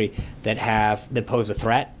country that pose a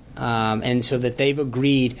threat. And so that they've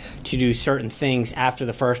agreed to do certain things after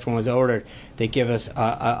the first one was ordered that give us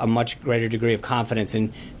a much greater degree of confidence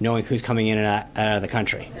in knowing who's coming in and out of the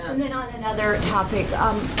country. And then on another topic,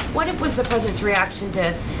 what was the president's reaction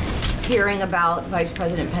to hearing about Vice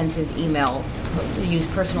President Pence's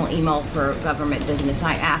personal email for government business?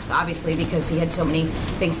 I ask, obviously, because he had so many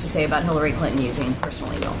things to say about Hillary Clinton using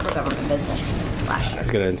personal email for government business last year. I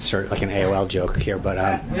was going to insert like an AOL joke here, but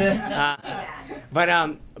I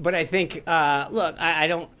think, look,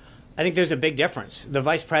 I think there's a big difference. The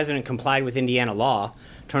vice president complied with Indiana law,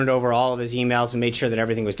 turned over all of his emails, and made sure that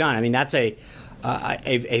everything was done. I mean, that's a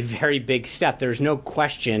very big step. There's no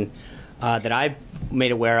question that I've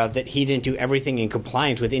made aware of that he didn't do everything in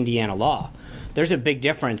compliance with Indiana law. There's a big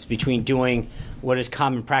difference between doing what is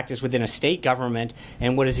common practice within a state government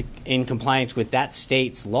and what is in compliance with that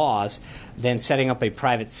state's laws than setting up a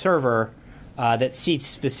private server that seeks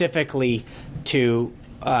specifically to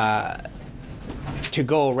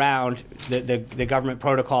go around the government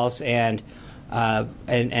protocols and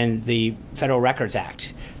the Federal Records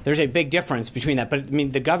Act. There's a big difference between that. But I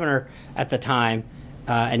mean, the governor at the time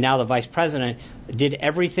and now the vice president did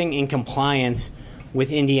everything in compliance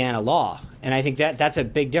with Indiana law. And I think that's a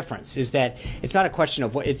big difference, is that it's not a question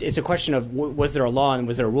of it's a question of was there a law and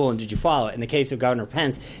was there a rule and did you follow it? In the case of Governor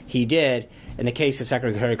Pence, he did. In the case of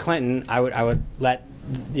Secretary Clinton, I would let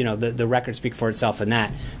the record speak for itself in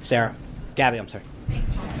that. Gabby, I'm sorry.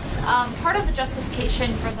 Part of the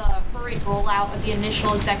justification for the hurried rollout of the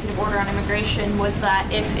initial executive order on immigration was that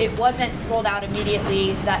if it wasn't rolled out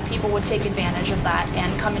immediately, that people would take advantage of that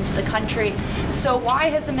and come into the country. So why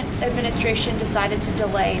has the administration decided to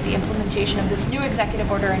delay the implementation of this new executive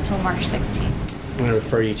order until March 16th? I'm going to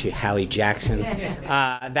refer you to Hallie Jackson.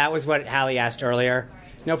 That was what Hallie asked earlier.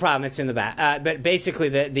 No problem, it's in the back. But basically,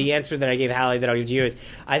 the answer that I gave Hallie that I'll give to you is,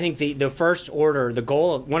 I think the first order,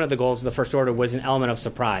 one of the goals of the first order was an element of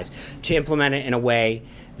surprise, to implement it in a way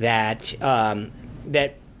that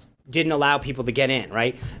didn't allow people to get in,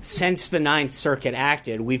 right? Since the Ninth Circuit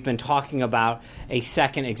acted, we've been talking about a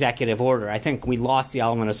second executive order. I think we lost the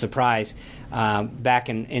element of surprise back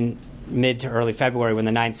in mid to early February when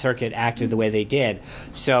the Ninth Circuit acted the way they did.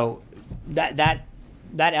 So that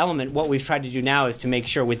element, what we've tried to do now is to make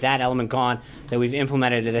sure with that element gone that we've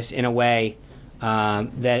implemented this in a way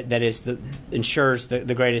that ensures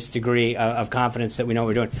the greatest degree of confidence that we know what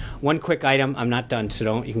we're doing. One quick item, I'm not done,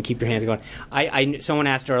 so you can keep your hands going. Someone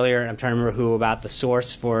asked earlier, I'm trying to remember who, about the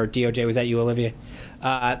source for DOJ. Was that you, Olivia?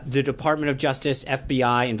 The Department of Justice,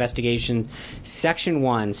 FBI investigation, Section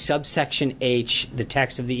 1, subsection H, the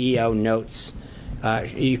text of the EO notes.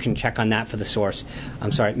 You can check on that for the source.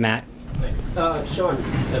 I'm sorry, Matt. Thanks. Sean,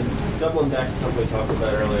 doubling back to something we talked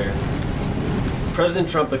about earlier. President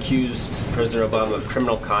Trump accused President Obama of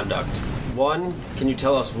criminal conduct. One, can you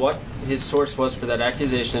tell us what his source was for that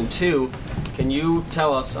accusation? And two, can you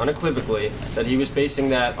tell us unequivocally that he was basing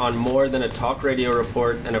that on more than a talk radio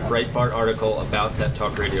report and a Breitbart article about that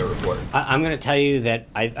talk radio report? I'm going to tell you that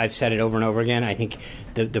I've said it over and over again. I think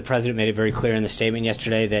the president made it very clear in the statement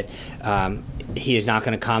yesterday that he is not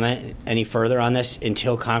going to comment any further on this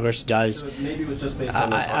until Congress does. So maybe it was just based on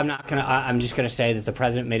the talk. I'm just going to say that the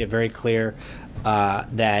president made it very clear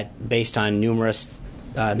that based on numerous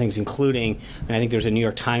things, including, and I think there's a New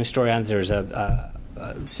York Times story on this, there's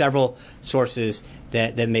several sources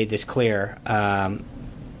that made this clear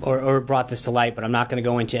or brought this to light, but I'm not going to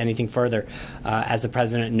go into anything further, as the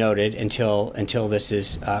president noted, until this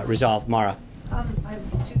is resolved. Mara. I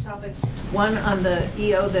have two topics. One on the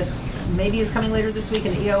EO that maybe is coming later this week,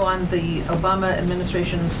 an EO on the Obama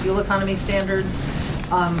administration's fuel economy standards.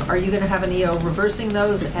 Are you going to have an EO reversing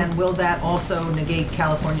those, and will that also negate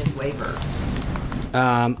California's waiver?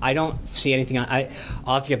 I don't see anything.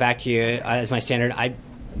 I'll have to get back to you as my standard. I'm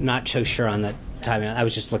not so sure on the timing. I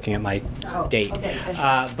was just looking at my date.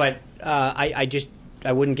 Okay. But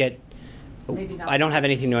I wouldn't get. I don't have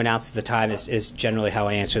anything to announce at the time. Is generally how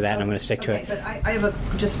I answer that, and I'm going to stick to it. But I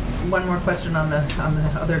have just one more question on the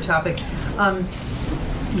other topic.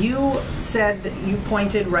 You said that you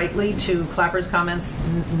pointed rightly to Clapper's comments.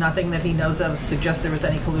 Nothing that he knows of suggests there was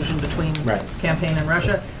any collusion between campaign and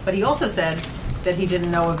Russia. But he also said that he didn't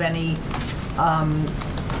know of any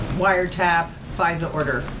wiretap FISA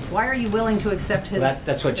order. Why are you willing to accept his? Well,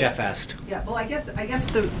 that's what Jeff asked. Yeah. Well, I guess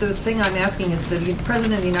the thing I'm asking is the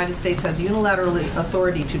President of the United States has unilateral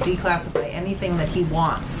authority to declassify anything that he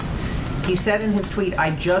wants. He said in his tweet,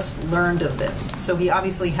 "I just learned of this." So he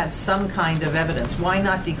obviously had some kind of evidence. Why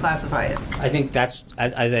not declassify it? I think that's,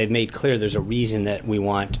 as I've made clear, there's a reason that we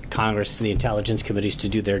want Congress and the intelligence committees to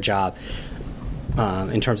do their job.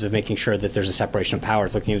 In terms of making sure that there's a separation of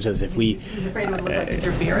powers, looking at it as if we. He's afraid it would look like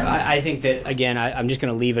interference. I think that, again, I'm just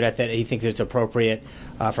going to leave it at that. He thinks it's appropriate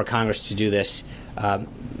for Congress to do this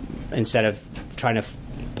instead of trying to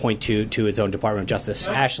point to his own Department of Justice.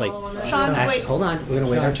 Ashley. Sean, wait. Hold on. We're going to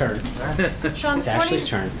wait our turn. Sean, it's Ashley's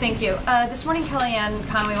turn. Thank you. This morning, Kellyanne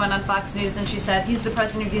Conway went on Fox News and she said, he's the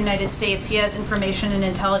President of the United States. He has information and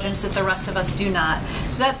intelligence that the rest of us do not.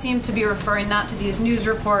 So that seemed to be referring not to these news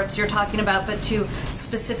reports you're talking about, but to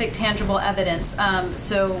specific tangible evidence.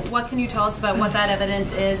 So what can you tell us about what that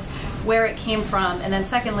evidence is, where it came from, and then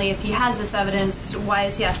secondly, if he has this evidence, why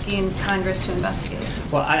is he asking Congress to investigate?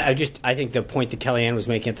 Well, I think the point that Kellyanne was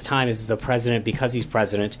making at the time is that the president, because he's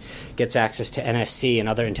president, gets access to NSC and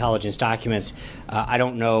other intelligence documents. I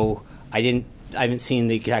don't know. I haven't seen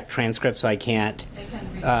the exact transcript, so I can't.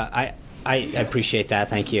 I appreciate that.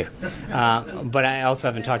 Thank you. But I also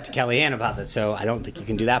haven't talked to Kellyanne about this, so I don't think you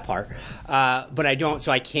can do that part. But I don't,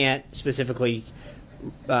 so I can't specifically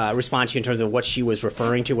respond to you in terms of what she was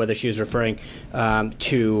referring to, whether she was referring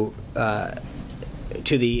to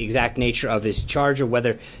the exact nature of his charge or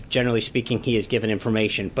whether, generally speaking, he is given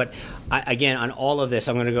information. But again, on all of this,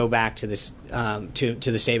 I'm going to go back to this to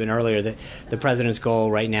the statement earlier that the president's goal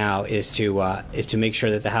right now is to make sure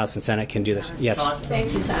that the House and Senate can do this. Yes.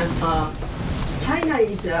 Thank you, Sam. China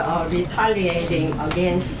is retaliating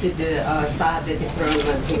against the THAAD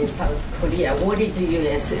deployment in South Korea. What is the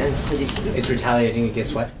U.S. position? It's retaliating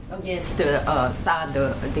against what? Against the THAAD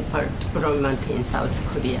deployment in South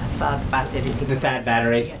Korea, THAAD battery. The THAAD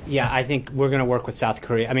battery? Yes. Yeah, I think we're going to work with South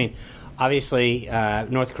Korea. I mean, obviously,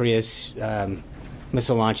 North Korea's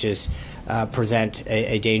missile launches present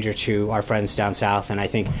a danger to our friends down south, and I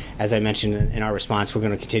think, as I mentioned in our response, we're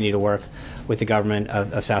going to continue to work with the government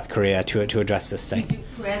of South Korea to address this thing. Did you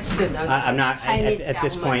press the I'm not at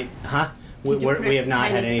this point, huh? We have not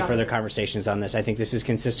had any further conversations on this. I think this is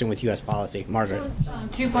consistent with U.S. policy. Margaret.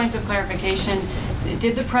 2 points of clarification.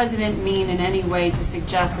 Did the president mean in any way to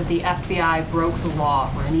suggest that the FBI broke the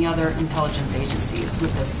law or any other intelligence agencies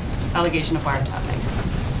with this allegation of wiretapping?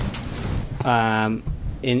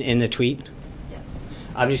 In the tweet? Yes.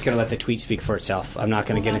 I'm just going to let the tweet speak for itself. I'm not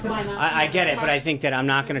going to get it. I get it, but I think that I'm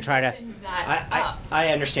not going to try to. I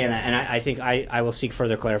understand that, and I think I will seek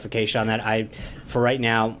further clarification on that. For right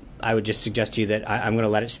now, I would just suggest to you that I'm going to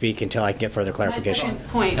let it speak until I can get further clarification. My second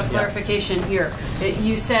point of clarification here.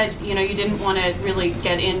 You said you didn't want to really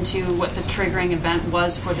get into what the triggering event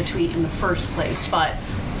was for the tweet in the first place, but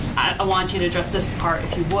I want you to address this part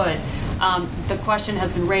if you would. The question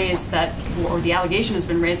has been raised or the allegation has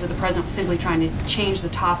been raised that the president was simply trying to change the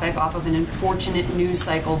topic off of an unfortunate news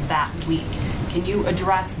cycle that week. Can you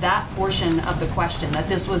address that portion of the question, that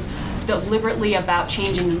this was deliberately about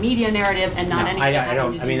changing the media narrative and not anything I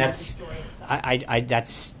don't. to I do mean, with that's. the story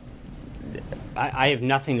itself? I have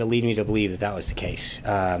nothing to lead me to believe that was the case.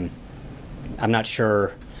 I'm not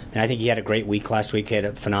sure. And I think he had a great week last week. He had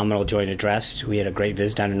a phenomenal joint address. We had a great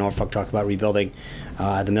visit down in Norfolk talking about rebuilding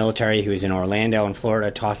the military. He was in Orlando in Florida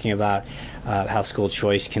talking about how school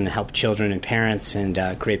choice can help children and parents and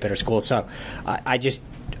create better schools. So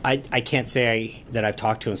I can't say that I've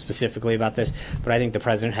talked to him specifically about this, but I think the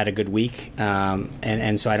president had a good week,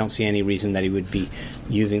 and so I don't see any reason that he would be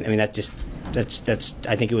using. I mean, that's.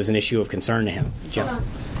 I think it was an issue of concern to him. Jim.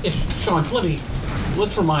 Sean,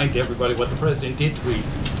 let's remind everybody what the president did tweet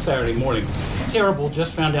Saturday morning. Terrible,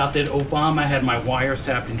 just found out that Obama had my wires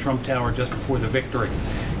tapped in Trump Tower just before the victory.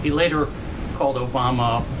 He later called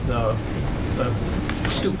Obama the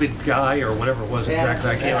stupid guy or whatever it was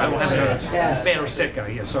exactly. I don't have bad or sick guy.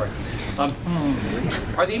 Yeah, sorry.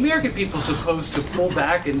 Are the American people supposed to pull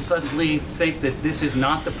back and suddenly think that this is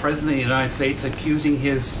not the president of the United States accusing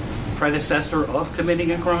his predecessor of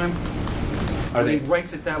committing a crime? Are they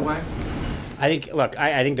writes it that way? I think. Look,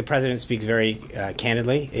 I think the president speaks very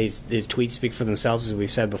candidly. His tweets speak for themselves, as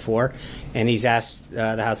we've said before, and he's asked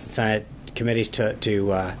the House and Senate committees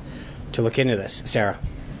to look into this. Sarah.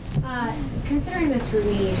 Considering the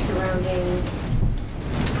scrutiny surrounding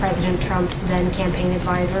President Trump's then campaign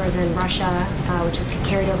advisors in Russia, which is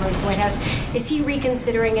carried over to the White House, is he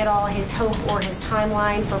reconsidering at all his hope or his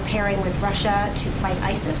timeline for pairing with Russia to fight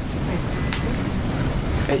ISIS?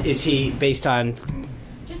 Is he based on?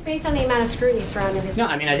 Just based on the amount of scrutiny surrounding this. No,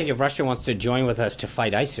 I mean, I think if Russia wants to join with us to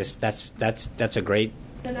fight ISIS, that's a great.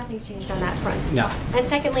 So nothing's changed on that front? No. And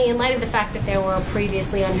secondly, in light of the fact that there were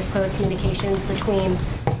previously undisclosed communications between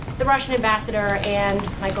the Russian ambassador and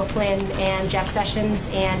Michael Flynn and Jeff Sessions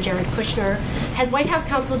and Jared Kushner, has White House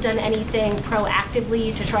counsel done anything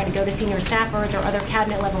proactively to try to go to senior staffers or other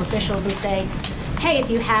cabinet level officials and say, hey,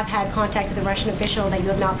 if you have had contact with a Russian official that you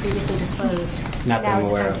have not previously disclosed, not that now I'm is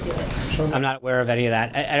the aware time of. to do it. I'm not aware of any of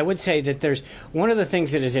that. I would say that there's one of the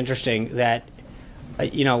things that is interesting that,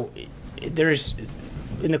 there's,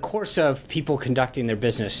 in the course of people conducting their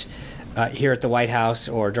business here at the White House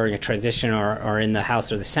or during a transition or in the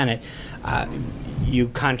House or the Senate, you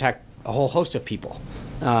contact a whole host of people,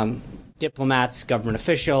 diplomats, government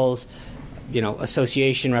officials,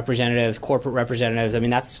 association representatives, corporate representatives. I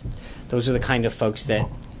mean, those are the kind of folks that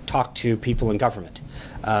talk to people in government.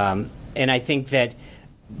 And I think that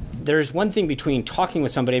there's one thing between talking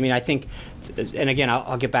with somebody. I mean, I think, and again,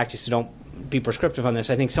 I'll get back to you, so don't be prescriptive on this.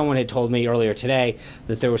 I think someone had told me earlier today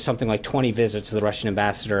that there was something like 20 visits to the Russian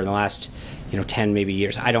ambassador in the last, 10 maybe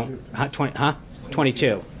years.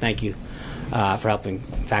 22. Thank you for helping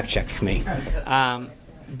fact check me.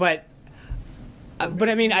 But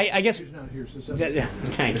I mean, I guess.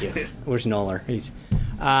 Thank you. Where's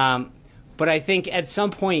Noller? But I think at some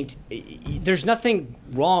point, there's nothing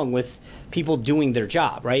wrong with people doing their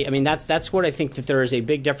job, right? I mean, that's what I think, that there is a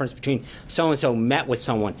big difference between so-and-so met with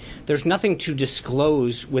someone. There's nothing to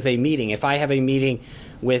disclose with a meeting. If I have a meeting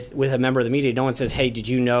with a member of the media, no one says, hey, did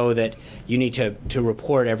you know that you need to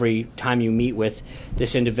report every time you meet with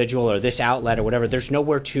this individual or this outlet or whatever? There's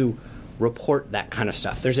nowhere to report that kind of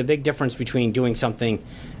stuff. There's a big difference between doing something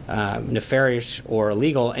nefarious or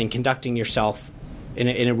illegal and conducting yourself in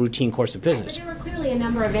a routine course of business. But there were clearly a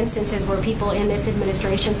number of instances where people in this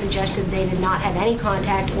administration suggested they did not have any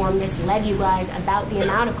contact or misled you guys about the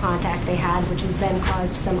amount of contact they had, which has then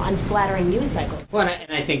caused some unflattering news cycles. Well,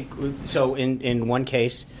 and I think, so in one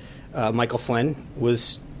case, Michael Flynn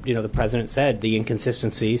was, the president said the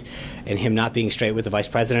inconsistencies and him not being straight with the vice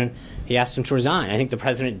president, he asked him to resign. I think the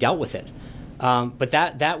president dealt with it. But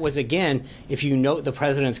that was, again, if you note the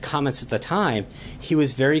president's comments at the time, he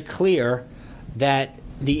was very clear that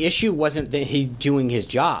the issue wasn't that he's doing his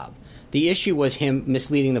job. The issue was him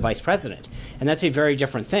misleading the vice president, and that's a very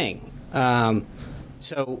different thing.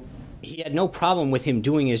 So he had no problem with him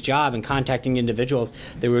doing his job and contacting individuals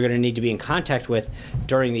that we were going to need to be in contact with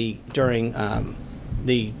during the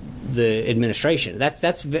administration.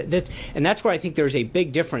 That's where I think there's a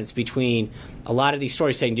big difference between a lot of these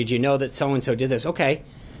stories saying, "Did you know that so and so did this?" Okay,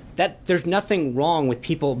 that there's nothing wrong with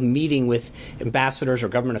people meeting with ambassadors or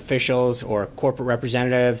government officials or corporate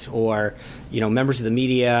representatives or members of the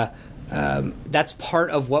media. That's part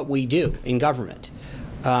of what we do in government.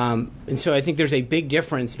 And so I think there's a big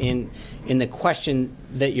difference in the question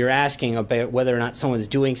that you're asking about whether or not someone's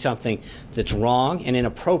doing something that's wrong and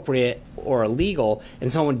inappropriate or illegal,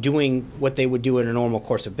 and someone doing what they would do in a normal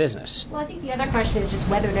course of business. Well, I think the other question is just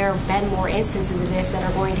whether there have been more instances of this that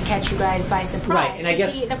are going to catch you guys by surprise. Right, and I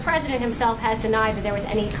guess the president himself has denied that there was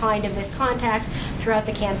any kind of this contact throughout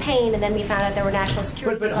the campaign, and then we found out there were national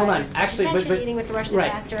security but hold on, actually, meeting with the Russian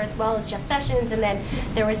ambassador as well as Jeff Sessions, and then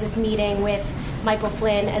there was this meeting with Michael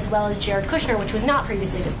Flynn as well as Jared Kushner, which was not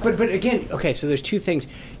previously disclosed. But again, okay, so there's two things.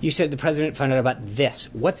 You said the president found out about this.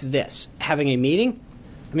 What's this? Having a meeting?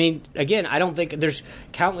 I mean, again, I don't think there's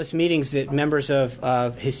countless meetings that members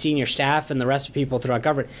of his senior staff and the rest of people throughout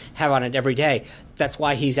government have on it every day. That's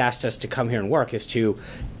why he's asked us to come here and work, is to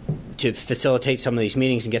facilitate some of these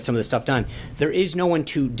meetings and get some of this stuff done. There is no one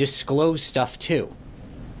to disclose stuff to.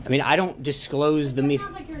 I mean, I don't disclose the meeting. It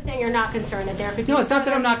sounds like you're saying you're not concerned that there could be... No, it's not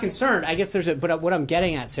that I'm not concerned. I guess but what I'm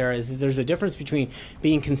getting at, Sarah, is there's a difference between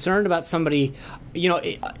being concerned about somebody.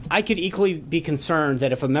 I could equally be concerned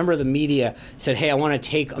that if a member of the media said, "Hey, I want to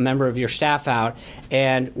take a member of your staff out,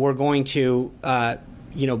 and we're going to,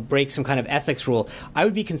 break some kind of ethics rule," I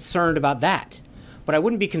would be concerned about that. But I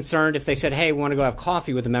wouldn't be concerned if they said, "Hey, we want to go have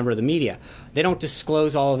coffee with a member of the media." They don't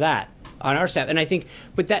disclose all of that on our staff, and I think,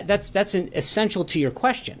 but that's essential to your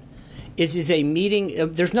question. Is a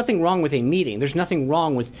meeting? There's nothing wrong with a meeting. There's nothing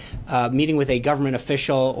wrong with meeting with a government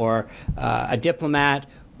official or a diplomat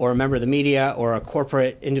or a member of the media or a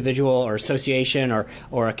corporate individual or association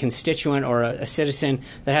or a constituent or a citizen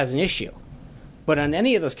that has an issue. But on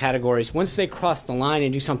any of those categories, once they cross the line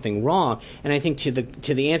and do something wrong, and I think to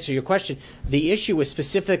the answer to your question, the issue was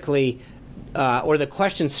specifically. Or the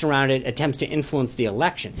questions surrounded attempts to influence the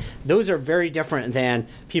election. Those are very different than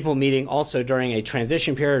people meeting also during a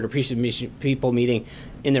transition period or people meeting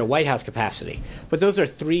in their White House capacity. But those are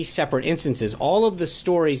three separate instances. All of the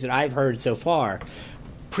stories that I've heard so far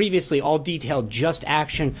previously all detailed just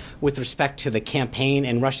action with respect to the campaign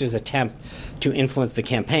and Russia's attempt to influence the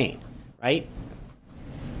campaign, right?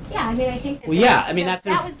 Yeah, I mean, I think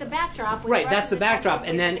that was the backdrop. Right, that's the backdrop.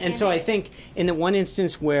 And so I think in the one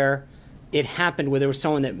instance where it happened where there was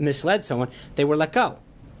someone that misled someone, they were let go.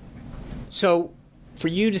 So for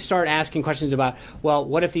you to start asking questions about, well,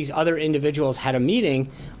 what if these other individuals had a meeting?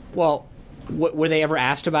 Well, were they ever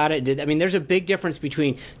asked about it? There's a big difference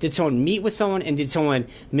between did someone meet with someone and did someone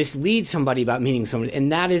mislead somebody about meeting with someone? And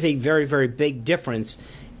that is a very, very big difference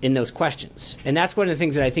in those questions. And that's one of the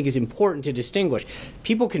things that I think is important to distinguish.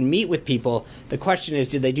 People can meet with people. The question is,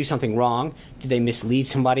 did they do something wrong? Did they mislead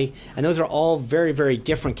somebody? And those are all very, very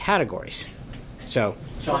different categories. So,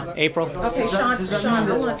 April? Okay, Sean,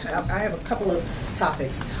 I have a couple of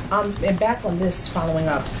topics. And back on this, following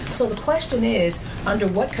up. So the question is, under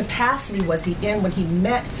what capacity was he in when he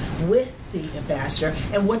met with the ambassador,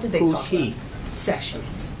 and what did they talk about? Who's he?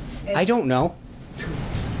 Sessions. I don't know.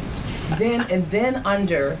 Then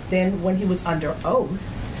when he was under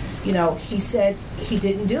oath, he said he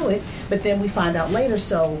didn't do it, but then we find out later.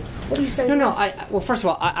 So what do you say? Well, first of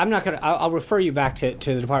all, I'm not going to. I'll refer you back to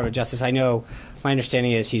the Department of Justice. I know my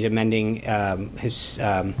understanding is he's amending his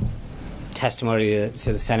testimony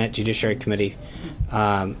to the Senate Judiciary Committee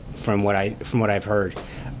from what I've heard.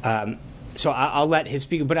 So I'll let his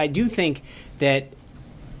speak. But I do think that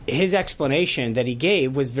his explanation that he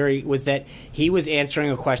gave was that he was answering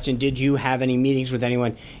a question: did you have any meetings with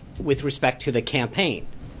anyone with respect to the campaign?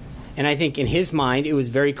 And I think in his mind it was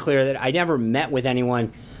very clear that I never met with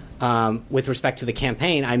anyone with respect to the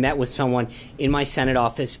campaign. I met with someone in my Senate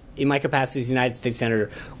office in my capacity as a United States Senator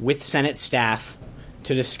with Senate staff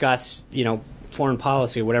to discuss, foreign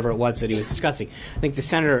policy or whatever it was that he was discussing. I think the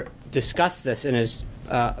senator discussed this in his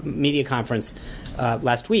media conference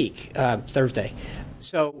last week, Thursday.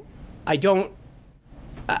 So I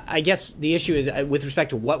guess the issue is with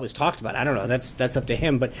respect to what was talked about. I don't know. That's up to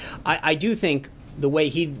him. But I do think the way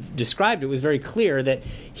he described it was very clear that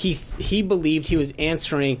he believed he was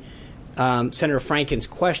answering Senator Franken's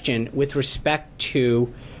question with respect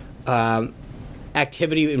to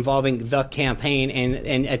activity involving the campaign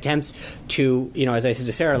and attempts to, as I said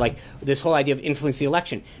to Sarah, like this whole idea of influence the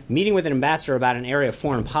election. Meeting with an ambassador about an area of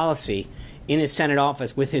foreign policy in his Senate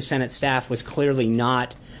office with his Senate staff was clearly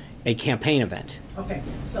not a campaign event. Okay,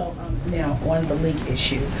 so now on the leak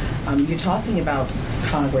issue, you're talking about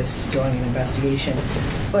Congress doing an investigation,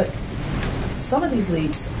 but some of these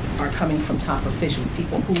leaks are coming from top officials,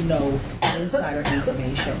 people who know insider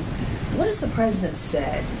information. What has the president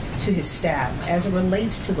said to his staff as it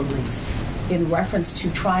relates to the leaks in reference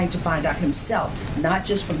to trying to find out himself, not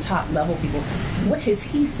just from top level people? What has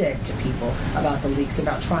he said to people about the leaks,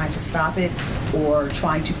 about trying to stop it or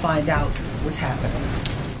trying to find out what's happening?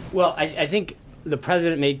 Well, I think the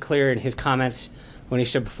president made clear in his comments when he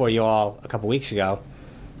stood before you all a couple weeks ago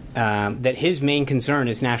that his main concern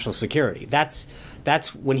is national security. That's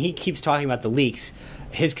when he keeps talking about the leaks.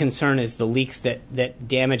 His concern is the leaks that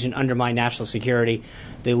damage and undermine national security,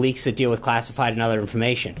 the leaks that deal with classified and other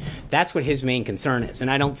information. That's what his main concern is,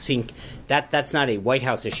 and I don't think that's not a White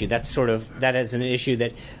House issue. That is an issue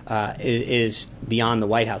that is beyond the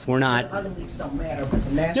White House. We're not. Other leaks don't matter, but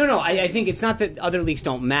the national. No. I think it's not that other leaks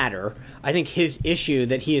don't matter. I think his issue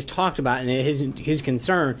that he has talked about and his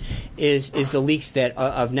concern is the leaks that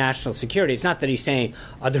of national security. It's not that he's saying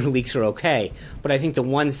other leaks are okay, but I think the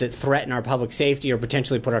ones that threaten our public safety or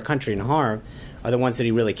potentially put our country in harm are the ones that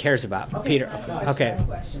he really cares about. Okay, Peter, okay.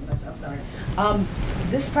 Question. I'm sorry.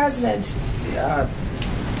 This president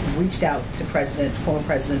reached out to former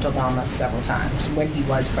President Obama several times when he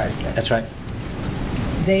was president. That's right.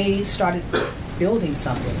 They started building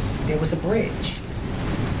something. There was a bridge.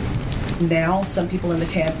 Now, some people in the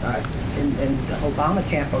camp, in the Obama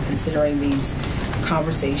camp, are considering these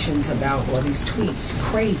conversations about, or these tweets,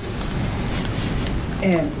 crazy.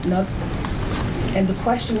 And the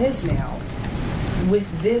question is now,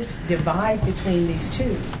 with this divide between these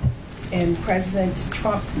two, and President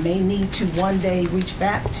Trump may need to one day reach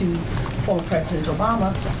back to former President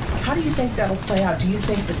Obama, how do you think that'll play out? Do you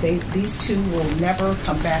think that these two will never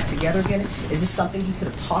come back together again? Is this something he could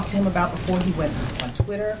have talked to him about before he went on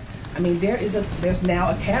Twitter? I mean, there's now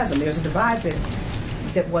a chasm. There's a divide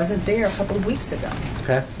that wasn't there a couple of weeks ago.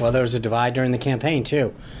 Okay. Well, there was a divide during the campaign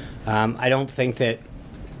too. I don't think that.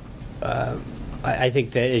 I think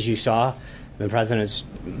that, as you saw, the president has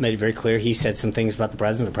made it very clear. He said some things about the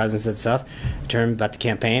president. The president said stuff about the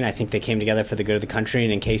campaign. I think they came together for the good of the country,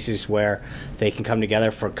 and in cases where they can come together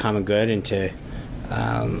for common good and to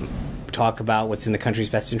talk about what's in the country's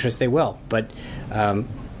best interest, they will. But I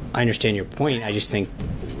understand your point. I just think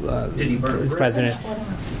the president.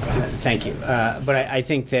 Thank you. But I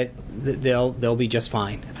think that they'll be just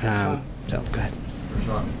fine. So go ahead.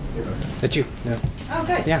 That's you. No. Oh,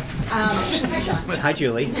 good. Yeah. Hi, John. Hi,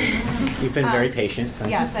 Julie. You've been very patient.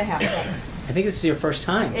 Yes, I have. Thanks. I think this is your first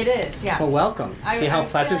time. It is, yes. Well, welcome. See how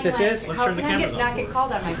pleasant this is? Let's turn the camera on. Not get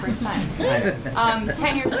called on my first time.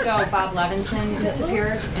 10 years ago, Bob Levinson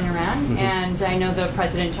disappeared in Iran, and I know the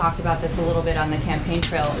president talked about this a little bit on the campaign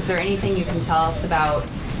trail. Is there anything you can tell us about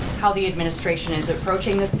how the administration is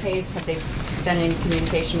approaching this case? Have they been in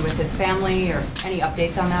communication with his family, or any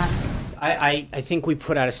updates on that? I think we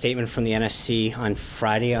put out a statement from the NSC on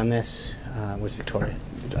Friday on this. Where's Victoria?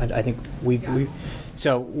 I think we've been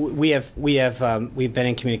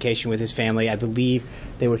in communication with his family. I believe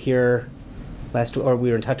they were here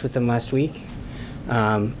we were in touch with them last week,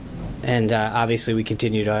 and obviously we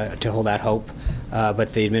continue to hold out hope.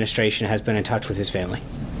 But the administration has been in touch with his family.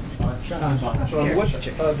 John,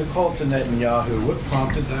 the call to Netanyahu, what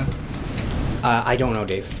prompted that? I don't know,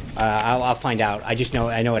 Dave. I'll find out. I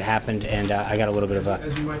know it happened, and I got a little bit of a.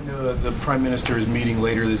 As you might know, the Prime Minister is meeting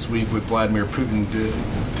later this week with Vladimir Putin.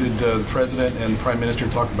 Did the President and Prime Minister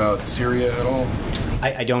talk about Syria at all?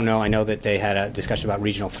 I don't know. I know that they had a discussion about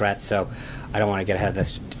regional threats, so I don't want to get ahead of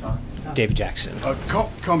this. David Jackson.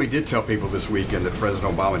 Comey did tell people this weekend that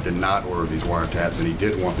President Obama did not order these wiretaps, and he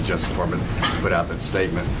did want the Justice Department to put out that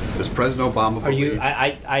statement. Does President Obama believe?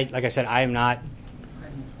 Like I said, I am not.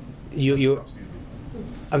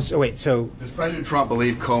 Wait, so... Does President Trump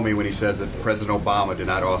believe Comey when he says that President Obama did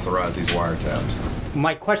not authorize these wiretaps?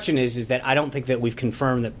 My question is that I don't think that we've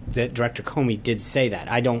confirmed that Director Comey did say that.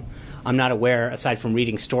 I'm not aware, aside from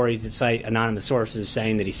reading stories that cite anonymous sources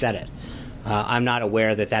saying that he said it. I'm not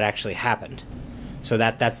aware that actually happened. So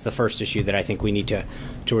that's the first issue that I think we need to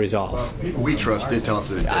resolve. Well, people we trust did tell us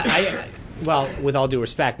that it did. Well, with all due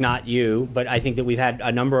respect, not you, but I think that we've had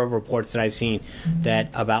a number of reports that I've seen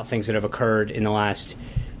about things that have occurred in the last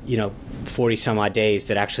 40 some odd days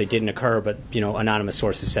that actually didn't occur, but anonymous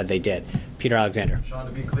sources said they did. Peter Alexander. Sean,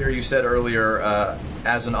 to be clear, you said earlier,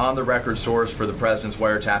 as an on-the-record source for the president's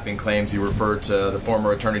wiretapping claims, you referred to the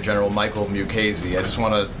former Attorney General Michael Mukasey. I just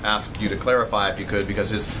want to ask you to clarify, if you could, because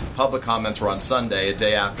his public comments were on Sunday, a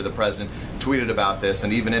day after the president tweeted about this,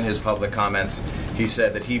 and even in his public comments, he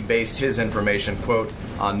said that he based his information, quote,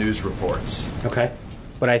 on news reports. Okay.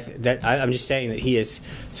 But I'm just saying that he is.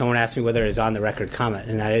 Someone asked me whether it is on the record comment,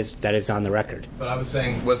 and that is on the record. But I was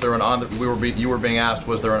saying, was there you were being asked,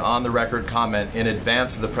 was there an on the record comment in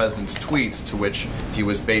advance of the president's tweets to which he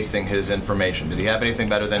was basing his information? Did he have anything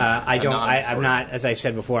better than? I'm not. As I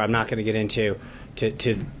said before, I'm not going to get into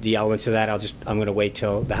the elements of that. I'm going to wait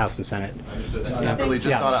till the House and Senate. Understood. And separately,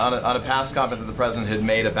 just on a past comment that the president had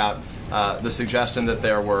made about the suggestion that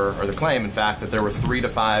there were, or the claim, in fact, that there were 3 to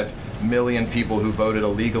 5 million people who voted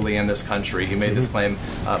illegally in this country. He made this claim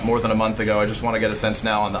more than a month ago. I just want to get a sense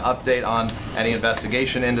now on the update on any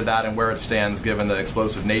investigation into that and where it stands given the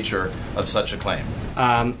explosive nature of such a claim.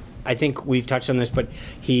 I think we've touched on this, but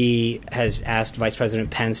he has asked Vice President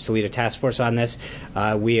Pence to lead a task force on this.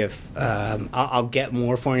 We have. I'll get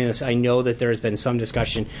more for you on this. I know that there has been some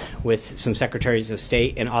discussion with some secretaries of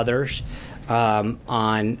state and others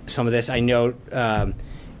on some of this. I know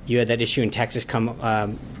you had that issue in Texas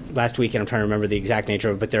come last week, and I'm trying to remember the exact nature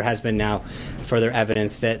of it, but there has been now further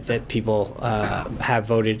evidence that people have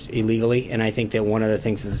voted illegally, and I think that one of the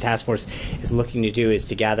things that the task force is looking to do is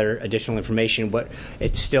to gather additional information, but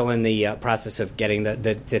it's still in the process of getting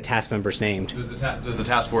the task members named. Does the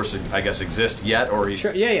task force, I guess, exist yet? Or he's...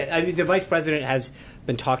 Sure, yeah. I mean, the vice president has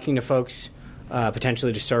been talking to folks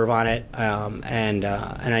potentially to serve on it, and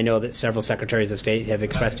I know that several secretaries of state have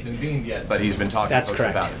expressed. He hasn't convened yet, but he's been talking to folks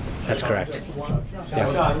about it. That's correct.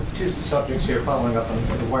 John, two subjects here following up on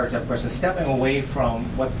the wiretap question. Stepping away from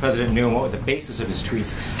what the president knew and what was the basis of his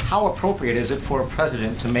tweets, how appropriate is it for a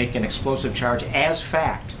president to make an explosive charge as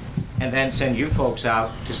fact and then send you folks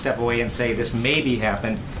out to step away and say this maybe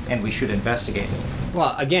happened and we should investigate it?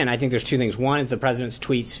 Well, again, I think there's two things. One is the president's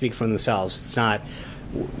tweets speak for themselves. It's not.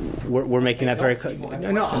 We're making that very clear.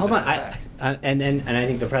 No, hold on. And I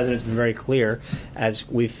think the president's been very clear, as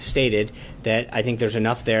we've stated, that I think there's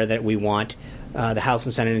enough there that we want the House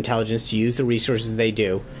and Senate Intelligence to use the resources they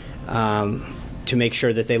do to make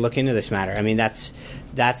sure that they look into this matter. I mean,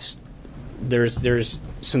 there's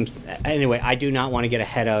some. Anyway, I do not want to get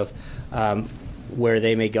ahead of where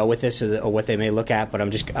they may go with this or what they may look at, but I'm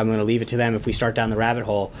going to leave it to them. If we start down the rabbit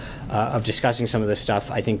hole of discussing some of this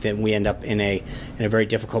stuff, I think that we end up in a very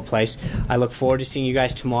difficult place. I look forward to seeing you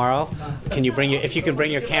guys tomorrow. Can you if you can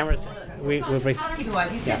bring your cameras? We'll bring.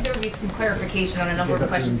 Housekeeping-wise, you said there would be some clarification on a number of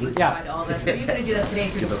questions you provided all of us. Are you going to do that today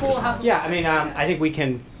through the pool? Yeah, I mean, I think we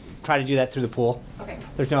can try to do that through the pool. Okay.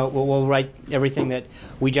 We'll write everything that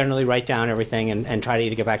we generally write down everything and try to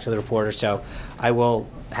either get back to the reporter. So I will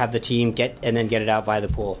have the team get it out via the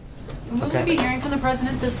pool. Will we be hearing from the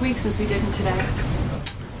president this week since we didn't today?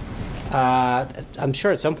 I'm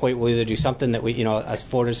sure at some point we'll either do something that a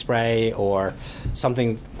photo spray or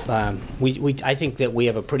something. I think that we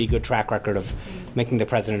have a pretty good track record of making the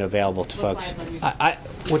president available to folks.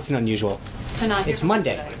 What's unusual? Tonight. It's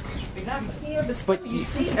Monday. Yeah, but you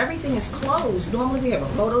see, everything is closed. Normally we have a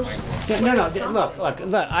photo. No. Look.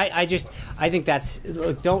 I think that's.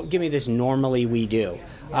 Look, don't give me this. Normally we do.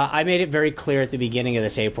 I made it very clear at the beginning of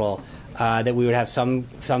this April that we would have some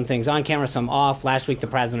things on camera, some off. Last week the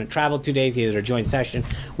president traveled 2 days. He had a joint session.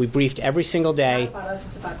 We briefed every single day. It's not about us.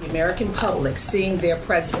 It's about the American public seeing their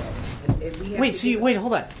president. Wait,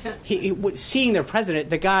 hold on. Seeing their president,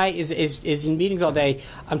 the guy is in meetings all day.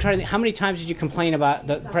 I'm trying to think, how many times did you complain about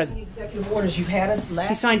the president? Executive orders. You've had us last.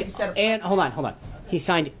 He signed hold on. He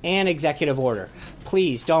signed an executive order.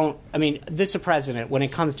 Please don't. I mean, this is a president. When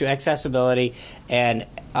it comes to accessibility and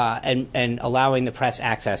allowing the press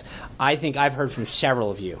access, I think I've heard from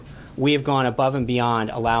several of you. We have gone above and beyond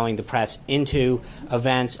allowing the press into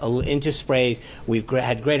events, into sprays. We've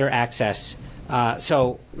had greater access.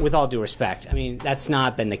 So, with all due respect, I mean, that's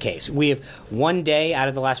not been the case. We have one day out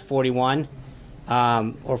of the last 41,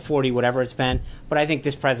 or 40, whatever it's been, but I think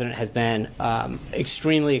this president has been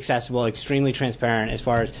extremely accessible, extremely transparent as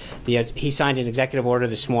far as he signed an executive order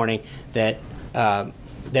this morning that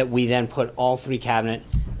we then put all 3 cabinet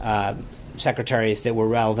secretaries that were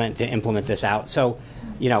relevant to implement this out. So,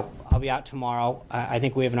 I'll be out tomorrow. I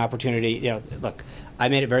think we have an opportunity. Look, I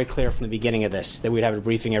made it very clear from the beginning of this that we'd have a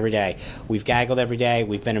briefing every day. We've gaggled every day.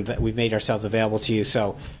 We've made ourselves available to you.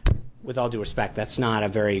 So, with all due respect, that's not a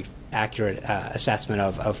very accurate assessment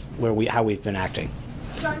of how we've been acting.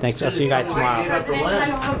 Thanks. I'll see you guys tomorrow. President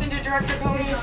has spoken to Director Comey.